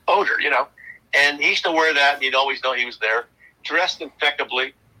odor, And he used to wear that, and you'd always know he was there, dressed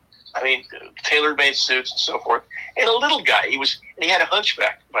impeccably. I mean, tailor-made suits and so forth. And a little guy. He had a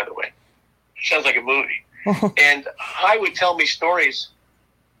hunchback, by the way. Sounds like a movie. And I would tell me stories,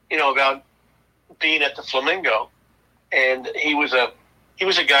 about being at the Flamingo. And he was a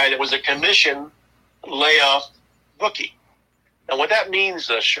guy that was a commission layoff bookie. Now, what that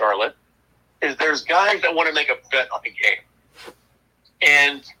means, Charlotte, is there's guys that want to make a bet on a game.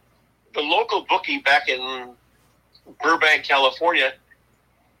 And the local bookie back in Burbank, California,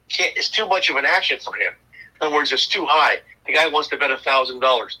 it's too much of an action for him. In other words, it's too high. The guy wants to bet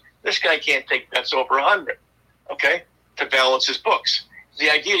 $1,000. This guy can't take bets over 100, okay, to balance his books. The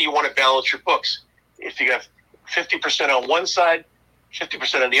idea, you want to balance your books. If you have 50% on one side,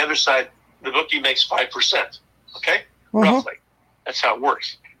 50% on the other side, the bookie makes 5%, okay, roughly. That's how it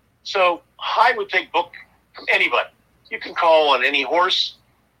works. So High would take book from anybody. You can call on any horse,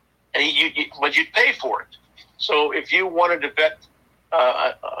 and but you'd pay for it. So if you wanted to bet,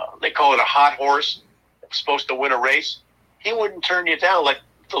 they call it a hot horse, supposed to win a race, he wouldn't turn you down like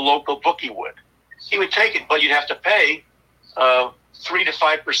the local bookie would. He would take it, but you'd have to pay 3 to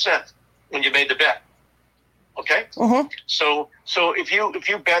 5%. when you made the bet. Okay. Mm-hmm. So if you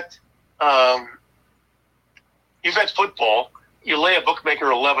bet football, you lay a bookmaker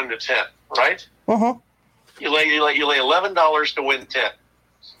 11-10, right? Mm-hmm. You lay $11 to win 10.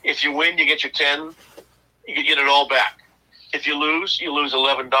 If you win, you get your 10. You get it all back. If you lose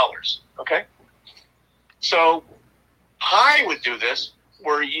 $11. Okay. So High would do this,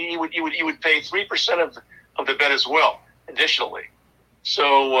 where you would pay 3% of the bet as well, additionally.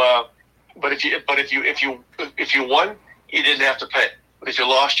 So, but if you won, you didn't have to pay. But if you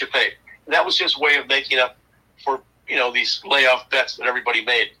lost, you paid. And that was his way of making up for these layoff bets that everybody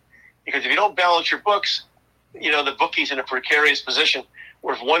made. Because if you don't balance your books, the bookie's in a precarious position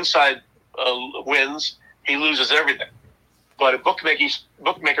where if one side wins, he loses everything. But a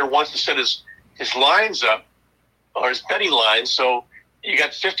bookmaker wants to set his lines up, or his betting lines, so you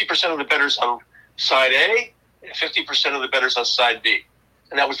got 50% of the bettors on side A and 50% of the bettors on side B.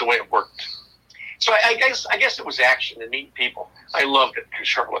 And that was the way it worked. So I guess it was action and meeting people. I loved it in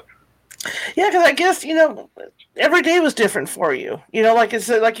Charlotte. Yeah, because I guess, every day was different for you. Like you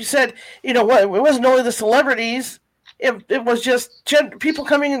said, it wasn't only the celebrities, it was just people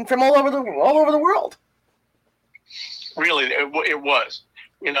coming in from all over the world. Really, it was.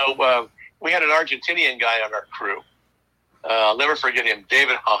 We had an Argentinian guy on our crew. I'll never forget him,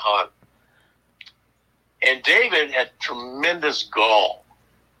 David Hahan. And David had tremendous gall.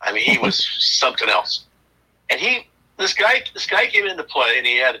 I mean, he was something else. And this guy came into play, and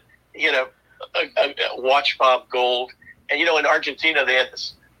he had a watch fob gold. And in Argentina they had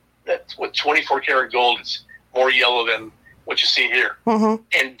that's what 24 karat gold is more yellow than what you see here. Mm-hmm.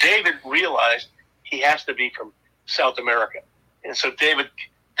 And David realized he has to be from South America, and so David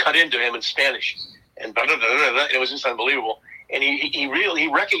cut into him in Spanish, and it was just unbelievable. And he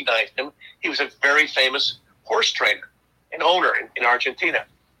recognized him. He was a very famous horse trainer and owner in Argentina.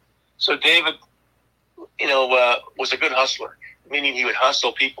 So David, was a good hustler, meaning he would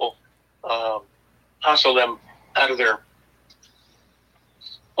hustle people, hustle them out of their,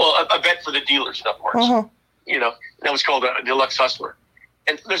 a bet for the dealers, in other words. Mm-hmm. That was called a deluxe hustler.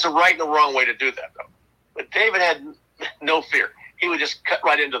 And there's a right and a wrong way to do that, though. But David had no fear. He would just cut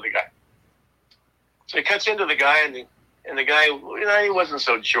right into the guy. So he cuts into the guy, and the guy, he wasn't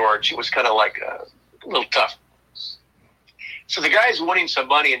so George. He was kind of like a little tough. So the guy's winning some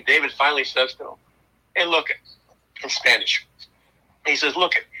money, and David finally says to him, "Hey, look," in Spanish. He says,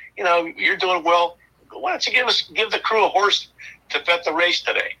 "Look, you're doing well. Why don't you give the crew a horse to bet the race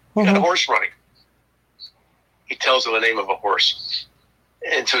today? You got a horse running." He tells him the name of a horse.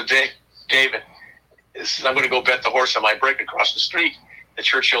 And so David says, "I'm going to go bet the horse on my break across the street, the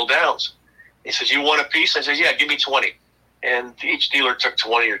Churchill Downs." He says, "You want a piece?" I says, "Yeah, give me 20. And each dealer took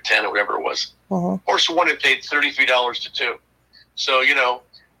 20 or 10 or whatever it was. Horse won and paid $33 to 2. So,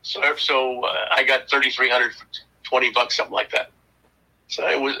 I got $3,300 for $20, something like that. So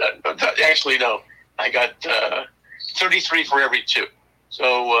it was, actually, no, I got 33 for every 2.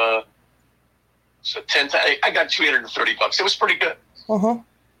 So 10, I got $330. It was pretty good. Well,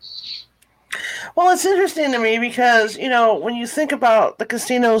 it's interesting to me because, when you think about the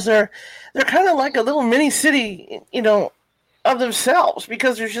casinos, they're kind of like a little mini city, of themselves,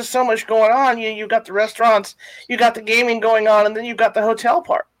 because there's just so much going on. You got the restaurants, you got the gaming going on, and then you've got the hotel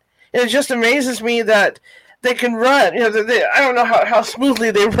part. And it just amazes me that they can run. I don't know how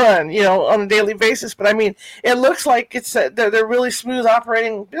smoothly they run, on a daily basis, but I mean, it looks like they're really smooth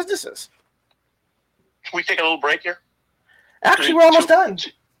operating businesses. Can we take a little break here? Actually, we're almost done.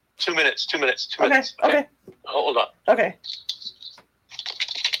 2 minutes. Okay. Hold on. Okay.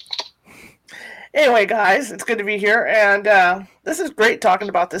 Anyway, guys, it's good to be here, and this is great talking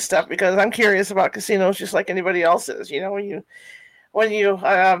about this stuff because I'm curious about casinos just like anybody else is.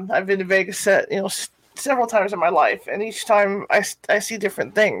 I've been to Vegas, several times in my life, and each time I see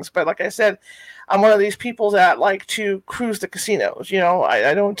different things. But like I said, I'm one of these people that like to cruise the casinos.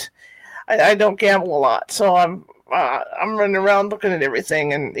 I don't gamble a lot, so I'm running around looking at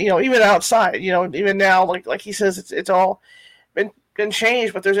everything, and even outside, even now, like he says, it's all been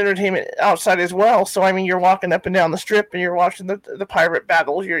changed, but there's entertainment outside as well. So I mean, you're walking up and down the strip, and you're watching the pirate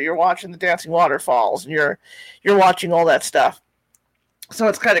battles, you're watching the dancing waterfalls, and you're watching all that stuff. So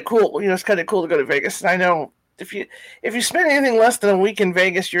it's kind of cool. It's kind of cool to go to Vegas. And I know if you spend anything less than a week in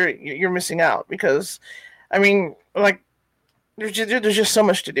Vegas, you're missing out because, I mean, like there's just so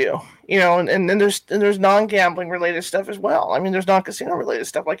much to do, and then there's non-gambling related stuff as well. I mean, there's non-casino related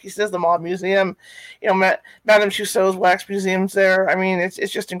stuff, like he says, the Mob Museum, Madame Tussauds wax museums there. I mean, it's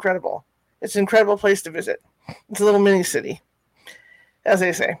just incredible. It's an incredible place to visit. It's a little mini city, as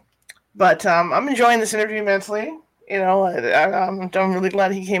they say. But I'm enjoying this interview immensely. You know, I'm really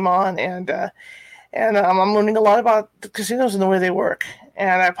glad he came on, and I'm learning a lot about the casinos and the way they work.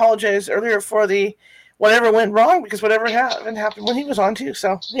 And I apologize earlier for the whatever went wrong, because whatever happened when he was on too.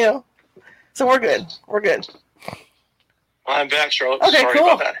 So so we're good. We're good. I'm back, Charlotte. Okay, Sorry cool.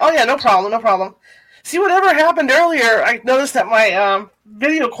 about that. Oh yeah, no problem. See, whatever happened earlier, I noticed that my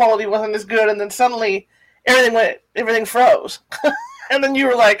video quality wasn't as good, and then suddenly everything froze, and then you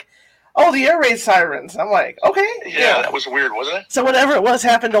were like, "Oh, the air raid sirens." I'm like, "Okay." Yeah, that was weird, wasn't it? So whatever it was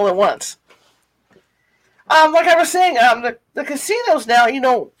happened all at once. Like I was saying, the casinos now,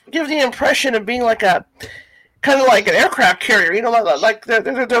 give the impression of being like a kind of like an aircraft carrier. Like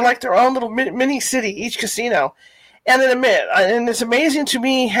they're like their own little mini city, each casino. And and it's amazing to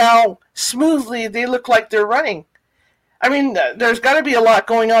me how smoothly they look like they're running. I mean, there's got to be a lot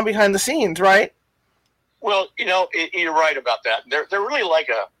going on behind the scenes, right? Well, you're right about that. They're really like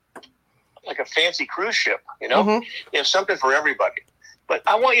a fancy cruise ship. Mm-hmm. They have something for everybody. But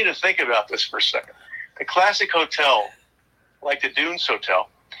I want you to think about this for a second. A classic hotel, like the Dunes Hotel,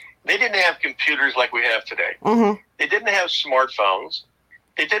 they didn't have computers like we have today. Mm-hmm. They didn't have smartphones.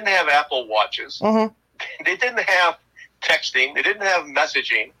 They didn't have Apple Watches. Mm-hmm. They didn't have texting. They didn't have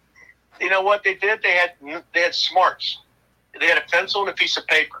messaging. You know what they did? They had smarts. They had a pencil and a piece of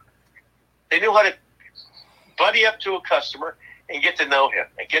paper. They knew how to buddy up to a customer and get to know him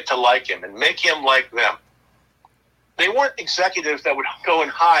and get to like him and make him like them. They weren't executives that would go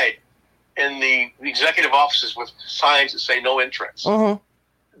and hide in the executive offices with signs that say no entrance. Mm-hmm.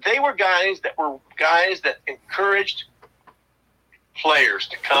 They were guys that encouraged players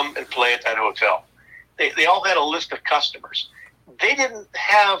to come and play at that hotel. They all had a list of customers. They didn't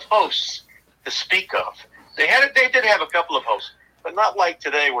have hosts to speak of. They did have a couple of hosts, but not like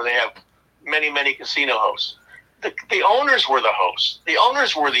today where they have many casino hosts. The owners were the hosts. The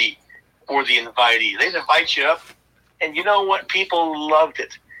owners were the invitees. They'd invite you up, and you know what? People loved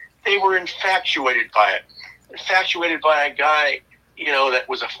it. They were infatuated by it. Infatuated by a guy, that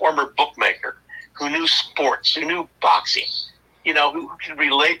was a former bookmaker who knew sports, who knew boxing, who could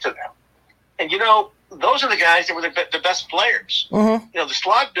relate to them. And, those are the guys that were the best players. Mm-hmm. The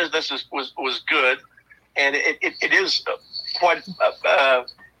slot business was good, and it is quite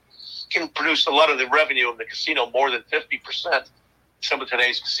can produce a lot of the revenue of the casino, more than 50%. Some of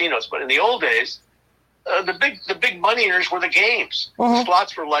today's casinos, but in the old days, the big money earners were the games. Mm-hmm. The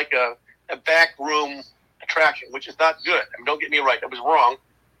slots were like a back room attraction, which is not good. I mean, don't get me right, that was wrong.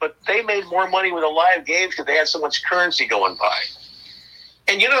 But they made more money with the live games because they had so much currency going by.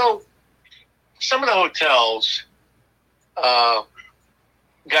 And some of the hotels got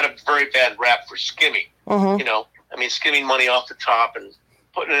a very bad rap for skimming. Mm-hmm. Skimming money off the top and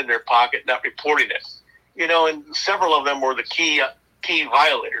putting it in their pocket, not reporting it. And several of them were the key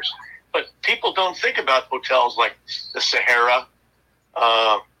violators. But people don't think about hotels like the Sahara,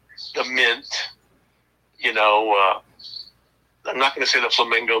 the Mint, I'm not going to say the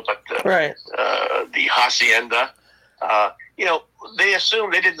Flamingo, but the Hacienda. They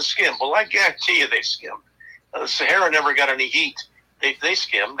assumed they didn't skim. Well, I guarantee you they skimmed. The Sahara never got any heat. They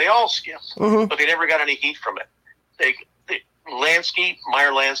skimmed. They all skimmed. Mm-hmm. But they never got any heat from it.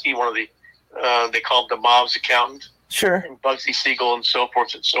 Meyer Lansky, one of the, they called the mob's accountant. Sure. And Bugsy Siegel and so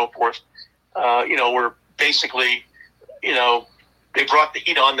forth. Were basically, they brought the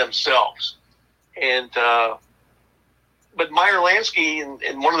heat on themselves. And, but Meyer Lansky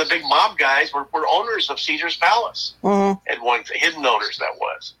and one of the big mob guys were owners of Caesar's Palace. Mm-hmm. And one hidden owners that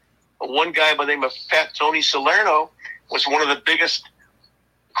was. One guy by the name of Fat Tony Salerno was one of the biggest,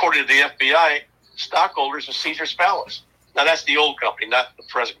 according to the FBI, stockholders of Caesar's Palace. Now that's the old company, not the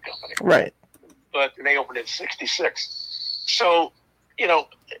present company. Right. But they opened in '66. So,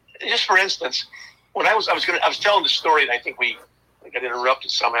 just for instance, when I was telling the story, and I think I got interrupted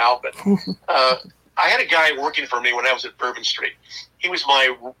somehow, but I had a guy working for me when I was at Bourbon Street. He was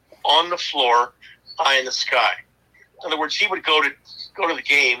my on the floor, eye in the sky. In other words, he would go to the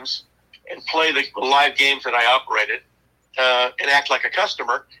games and play the live games that I operated and act like a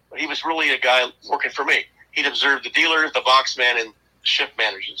customer, but he was really a guy working for me. He'd observe the dealers, the boxman, and shift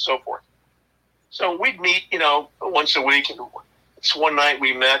managers, and so forth. So we'd meet, once a week, and it's one night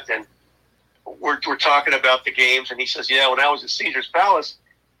we met, and we're talking about the games, and he says, when I was at Caesar's Palace,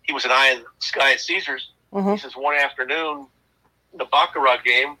 he was an eye in the sky at Caesar's. Mm-hmm. He says, one afternoon, the Baccarat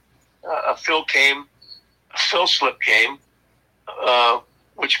game, a fill slip came,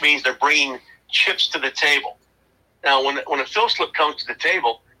 which means they're bringing chips to the table. Now, when a fill slip comes to the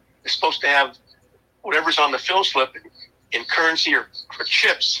table, it's supposed to have whatever's on the fill slip in currency or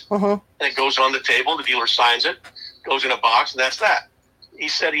chips, Mm-hmm. and it goes on the table. The dealer signs it, goes in a box, and that's that. He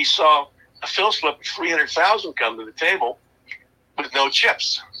said he saw a fill slip of $300,000 come to the table with no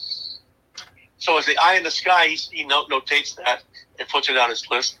chips. So as the eye in the sky, he notates that and puts it on his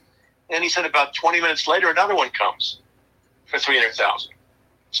list. And he said about 20 minutes later, another one comes for $300,000.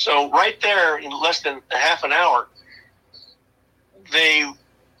 So right there, in less than a half an hour, they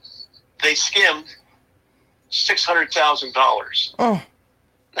skimmed $600,000. Oh.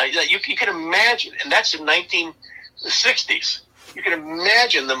 Now you can imagine, and that's in the 1960s. You can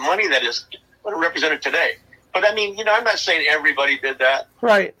imagine the money that is represented today. But I mean, I'm not saying everybody did that,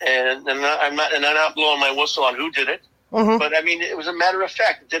 right? And I'm not blowing my whistle on who did it. Mm-hmm. But I mean, it was a matter of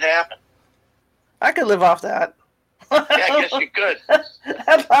fact. It did happen. I could live off that. Yeah, I guess you could.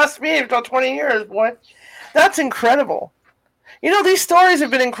 That lasts me until 20 years, boy. That's incredible. These stories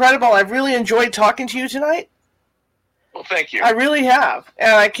have been incredible. I've really enjoyed talking to you tonight. Well, thank you. I really have,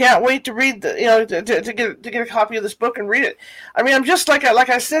 and I can't wait to read to get a copy of this book and read it. I mean, I'm just like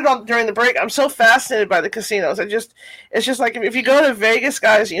I said during the break. I'm so fascinated by the casinos. It's just like if you go to Vegas,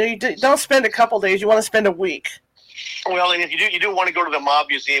 guys, you don't spend a couple days. You want to spend a week. Well, and if you do want to go to the Mob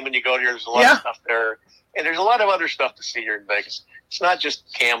Museum when you go there, there's a lot of stuff there, and there's a lot of other stuff to see here in Vegas. It's not just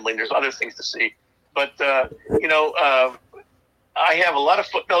gambling. There's other things to see, but I have a lot of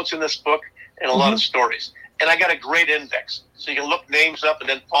footnotes in this book and a lot of stories. And I got a great index, so you can look names up and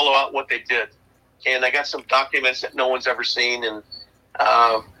then follow out what they did. And I got some documents that no one's ever seen, and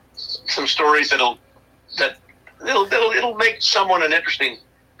some stories that'll make someone an interesting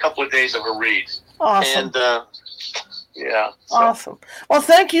couple of days of a read. Awesome. And yeah. So. Awesome. Well,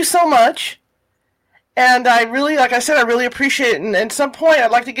 thank you so much. And I really, like I said, I really appreciate it. And at some point, I'd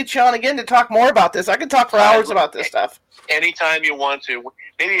like to get you on again to talk more about this. I could talk for hours about this stuff. Anytime you want to.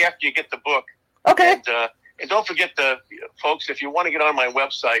 Maybe after you get the book. Okay. And don't forget, folks, if you want to get on my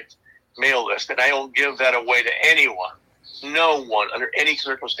website mail list, and I don't give that away to anyone, no one, under any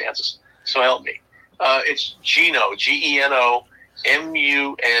circumstances, so help me. It's Geno,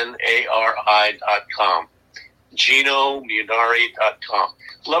 GenoMunari.com. GenoMunari.com.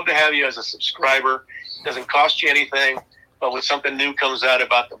 Love to have you as a subscriber. It doesn't cost you anything, but when something new comes out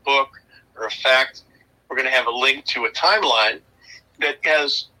about the book or a fact, we're going to have a link to a timeline that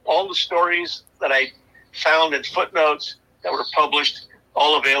has all the stories that I found in footnotes that were published,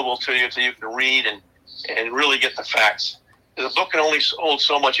 all available to you so you can read and really get the facts. The book can only hold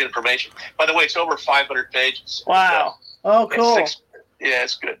so much information. By the way, it's over 500 pages. Wow. Oh, cool. Yeah,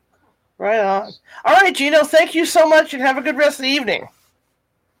 it's good. Right on. All right, Geno, thank you so much, and have a good rest of the evening.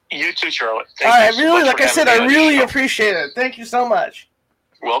 You too, Charlotte. All right, really, like I said, I really appreciate it. Thank you so much.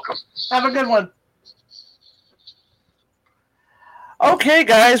 You're welcome. Have a good one. Okay,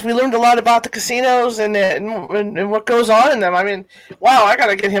 guys, we learned a lot about the casinos and what goes on in them. I mean, wow, I got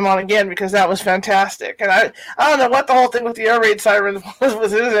to get him on again because that was fantastic. And I don't know what the whole thing with the air raid sirens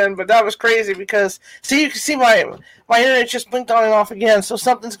was his end, but that was crazy because, see, you can see my internet just blinked on and off again. So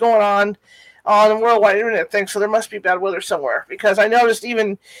something's going on the worldwide internet thing, so there must be bad weather somewhere because I noticed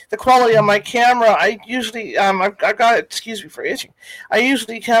even the quality on my camera, I usually, I've got it, excuse me for itching, I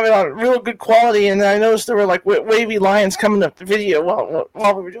usually have it on real good quality, and I noticed there were like wavy lines coming up the video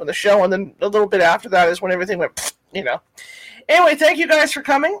while we were doing the show, and then a little bit after that is when everything went, Anyway, thank you guys for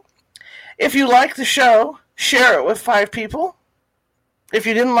coming. If you like the show, share it with 5 people. If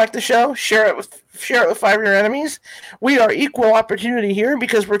you didn't like the show, share it with 5 of your enemies. We are equal opportunity here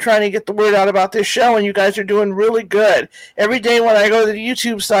because we're trying to get the word out about this show, and you guys are doing really good. Every day when I go to the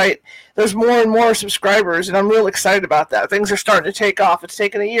YouTube site, there's more and more subscribers, and I'm real excited about that. Things are starting to take off. It's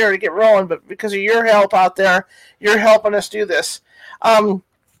taken a year to get rolling, but because of your help out there, you're helping us do this. Again,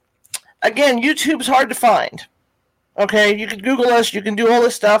 YouTube's hard to find. Okay, you can Google us, you can do all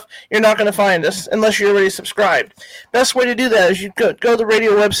this stuff. You're not going to find us unless you're already subscribed. Best way to do that is you go to the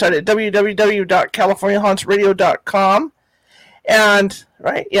radio website at www.californiahauntsradio.com. And,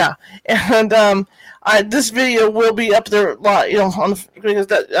 right, yeah. And this video will be up there,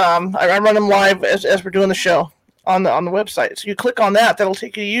 because I run them live as we're doing the show on the website. So you click on that, that'll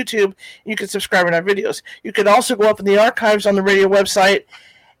take you to YouTube, and you can subscribe to our videos. You can also go up in the archives on the radio website,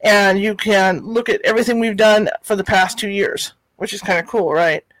 and you can look at everything we've done for the past 2 years, which is kind of cool,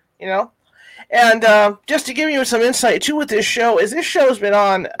 right? And just to give you some insight, too, with this show, is this show's been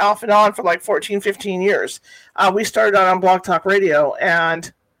on off and on for like 14, 15 years. We started out on Blog Talk Radio,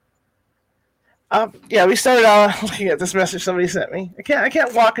 and we started out looking at this message somebody sent me. I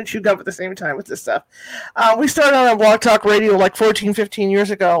can't walk and chew gum at the same time with this stuff. We started out on Blog Talk Radio like 14, 15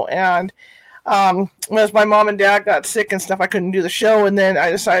 years ago, and as my mom and dad got sick and stuff, I couldn't do the show, and then I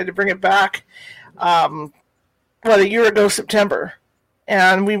decided to bring it back a year ago, September,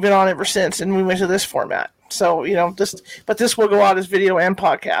 and we've been on ever since, and we went to this format. So, this will go out as video and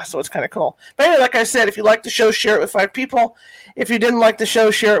podcast, so it's kind of cool. But anyway, like I said, if you like the show, share it with 5 people. If you didn't like the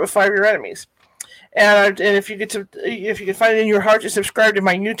show, share it with 5 of your enemies. And if you can find it in your heart to subscribe to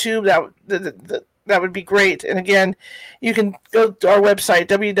my YouTube, that would be great. And again, you can go to our website,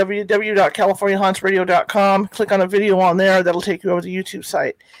 www.californiahauntsradio.com, click on a video on there. That'll take you over to the YouTube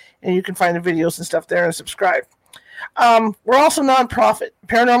site, and you can find the videos and stuff there and subscribe. We're also nonprofit,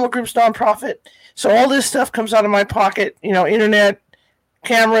 paranormal groups nonprofit. So all this stuff comes out of my pocket, internet,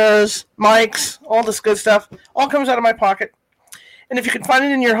 cameras, mics, all this good stuff, all comes out of my pocket. And if you can find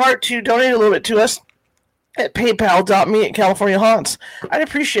it in your heart to donate a little bit to us at paypal.me/CaliforniaHaunts, I'd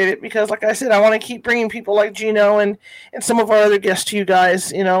appreciate it, because like I said, I want to keep bringing people like Gino and some of our other guests to you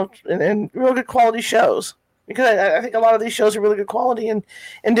guys, and real good quality shows. Because I think a lot of these shows are really good quality and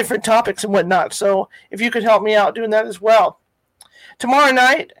different topics and whatnot. So if you could help me out doing that as well. Tomorrow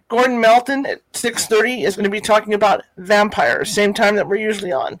night, Gordon Melton at 6:30 is going to be talking about vampires, same time that we're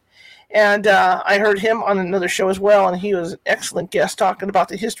usually on. And I heard him on another show as well, and he was an excellent guest talking about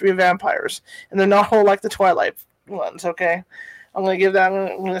the history of vampires. And they're not whole like the Twilight ones, okay? I'm going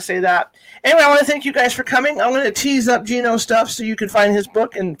to say that. Anyway, I want to thank you guys for coming. I'm going to tease up Gino's stuff so you can find his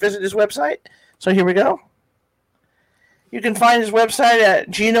book and visit his website. So here we go. You can find his website at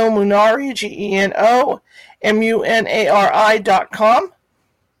Gino Munari, GenoMunari.com.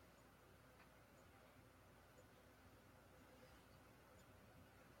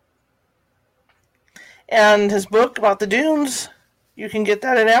 And his book about the dunes, you can get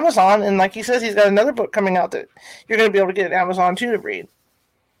that at Amazon. And like he says, he's got another book coming out that you're going to be able to get at Amazon too to read.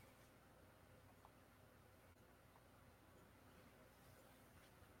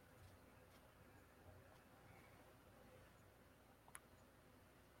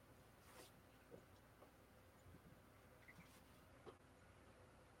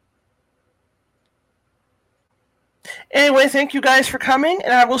 Anyway, thank you guys for coming,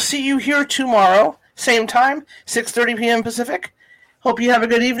 and I will see you here tomorrow, same time, 6:30 p.m. Pacific. Hope you have a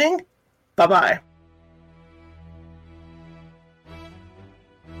good evening. Bye-bye.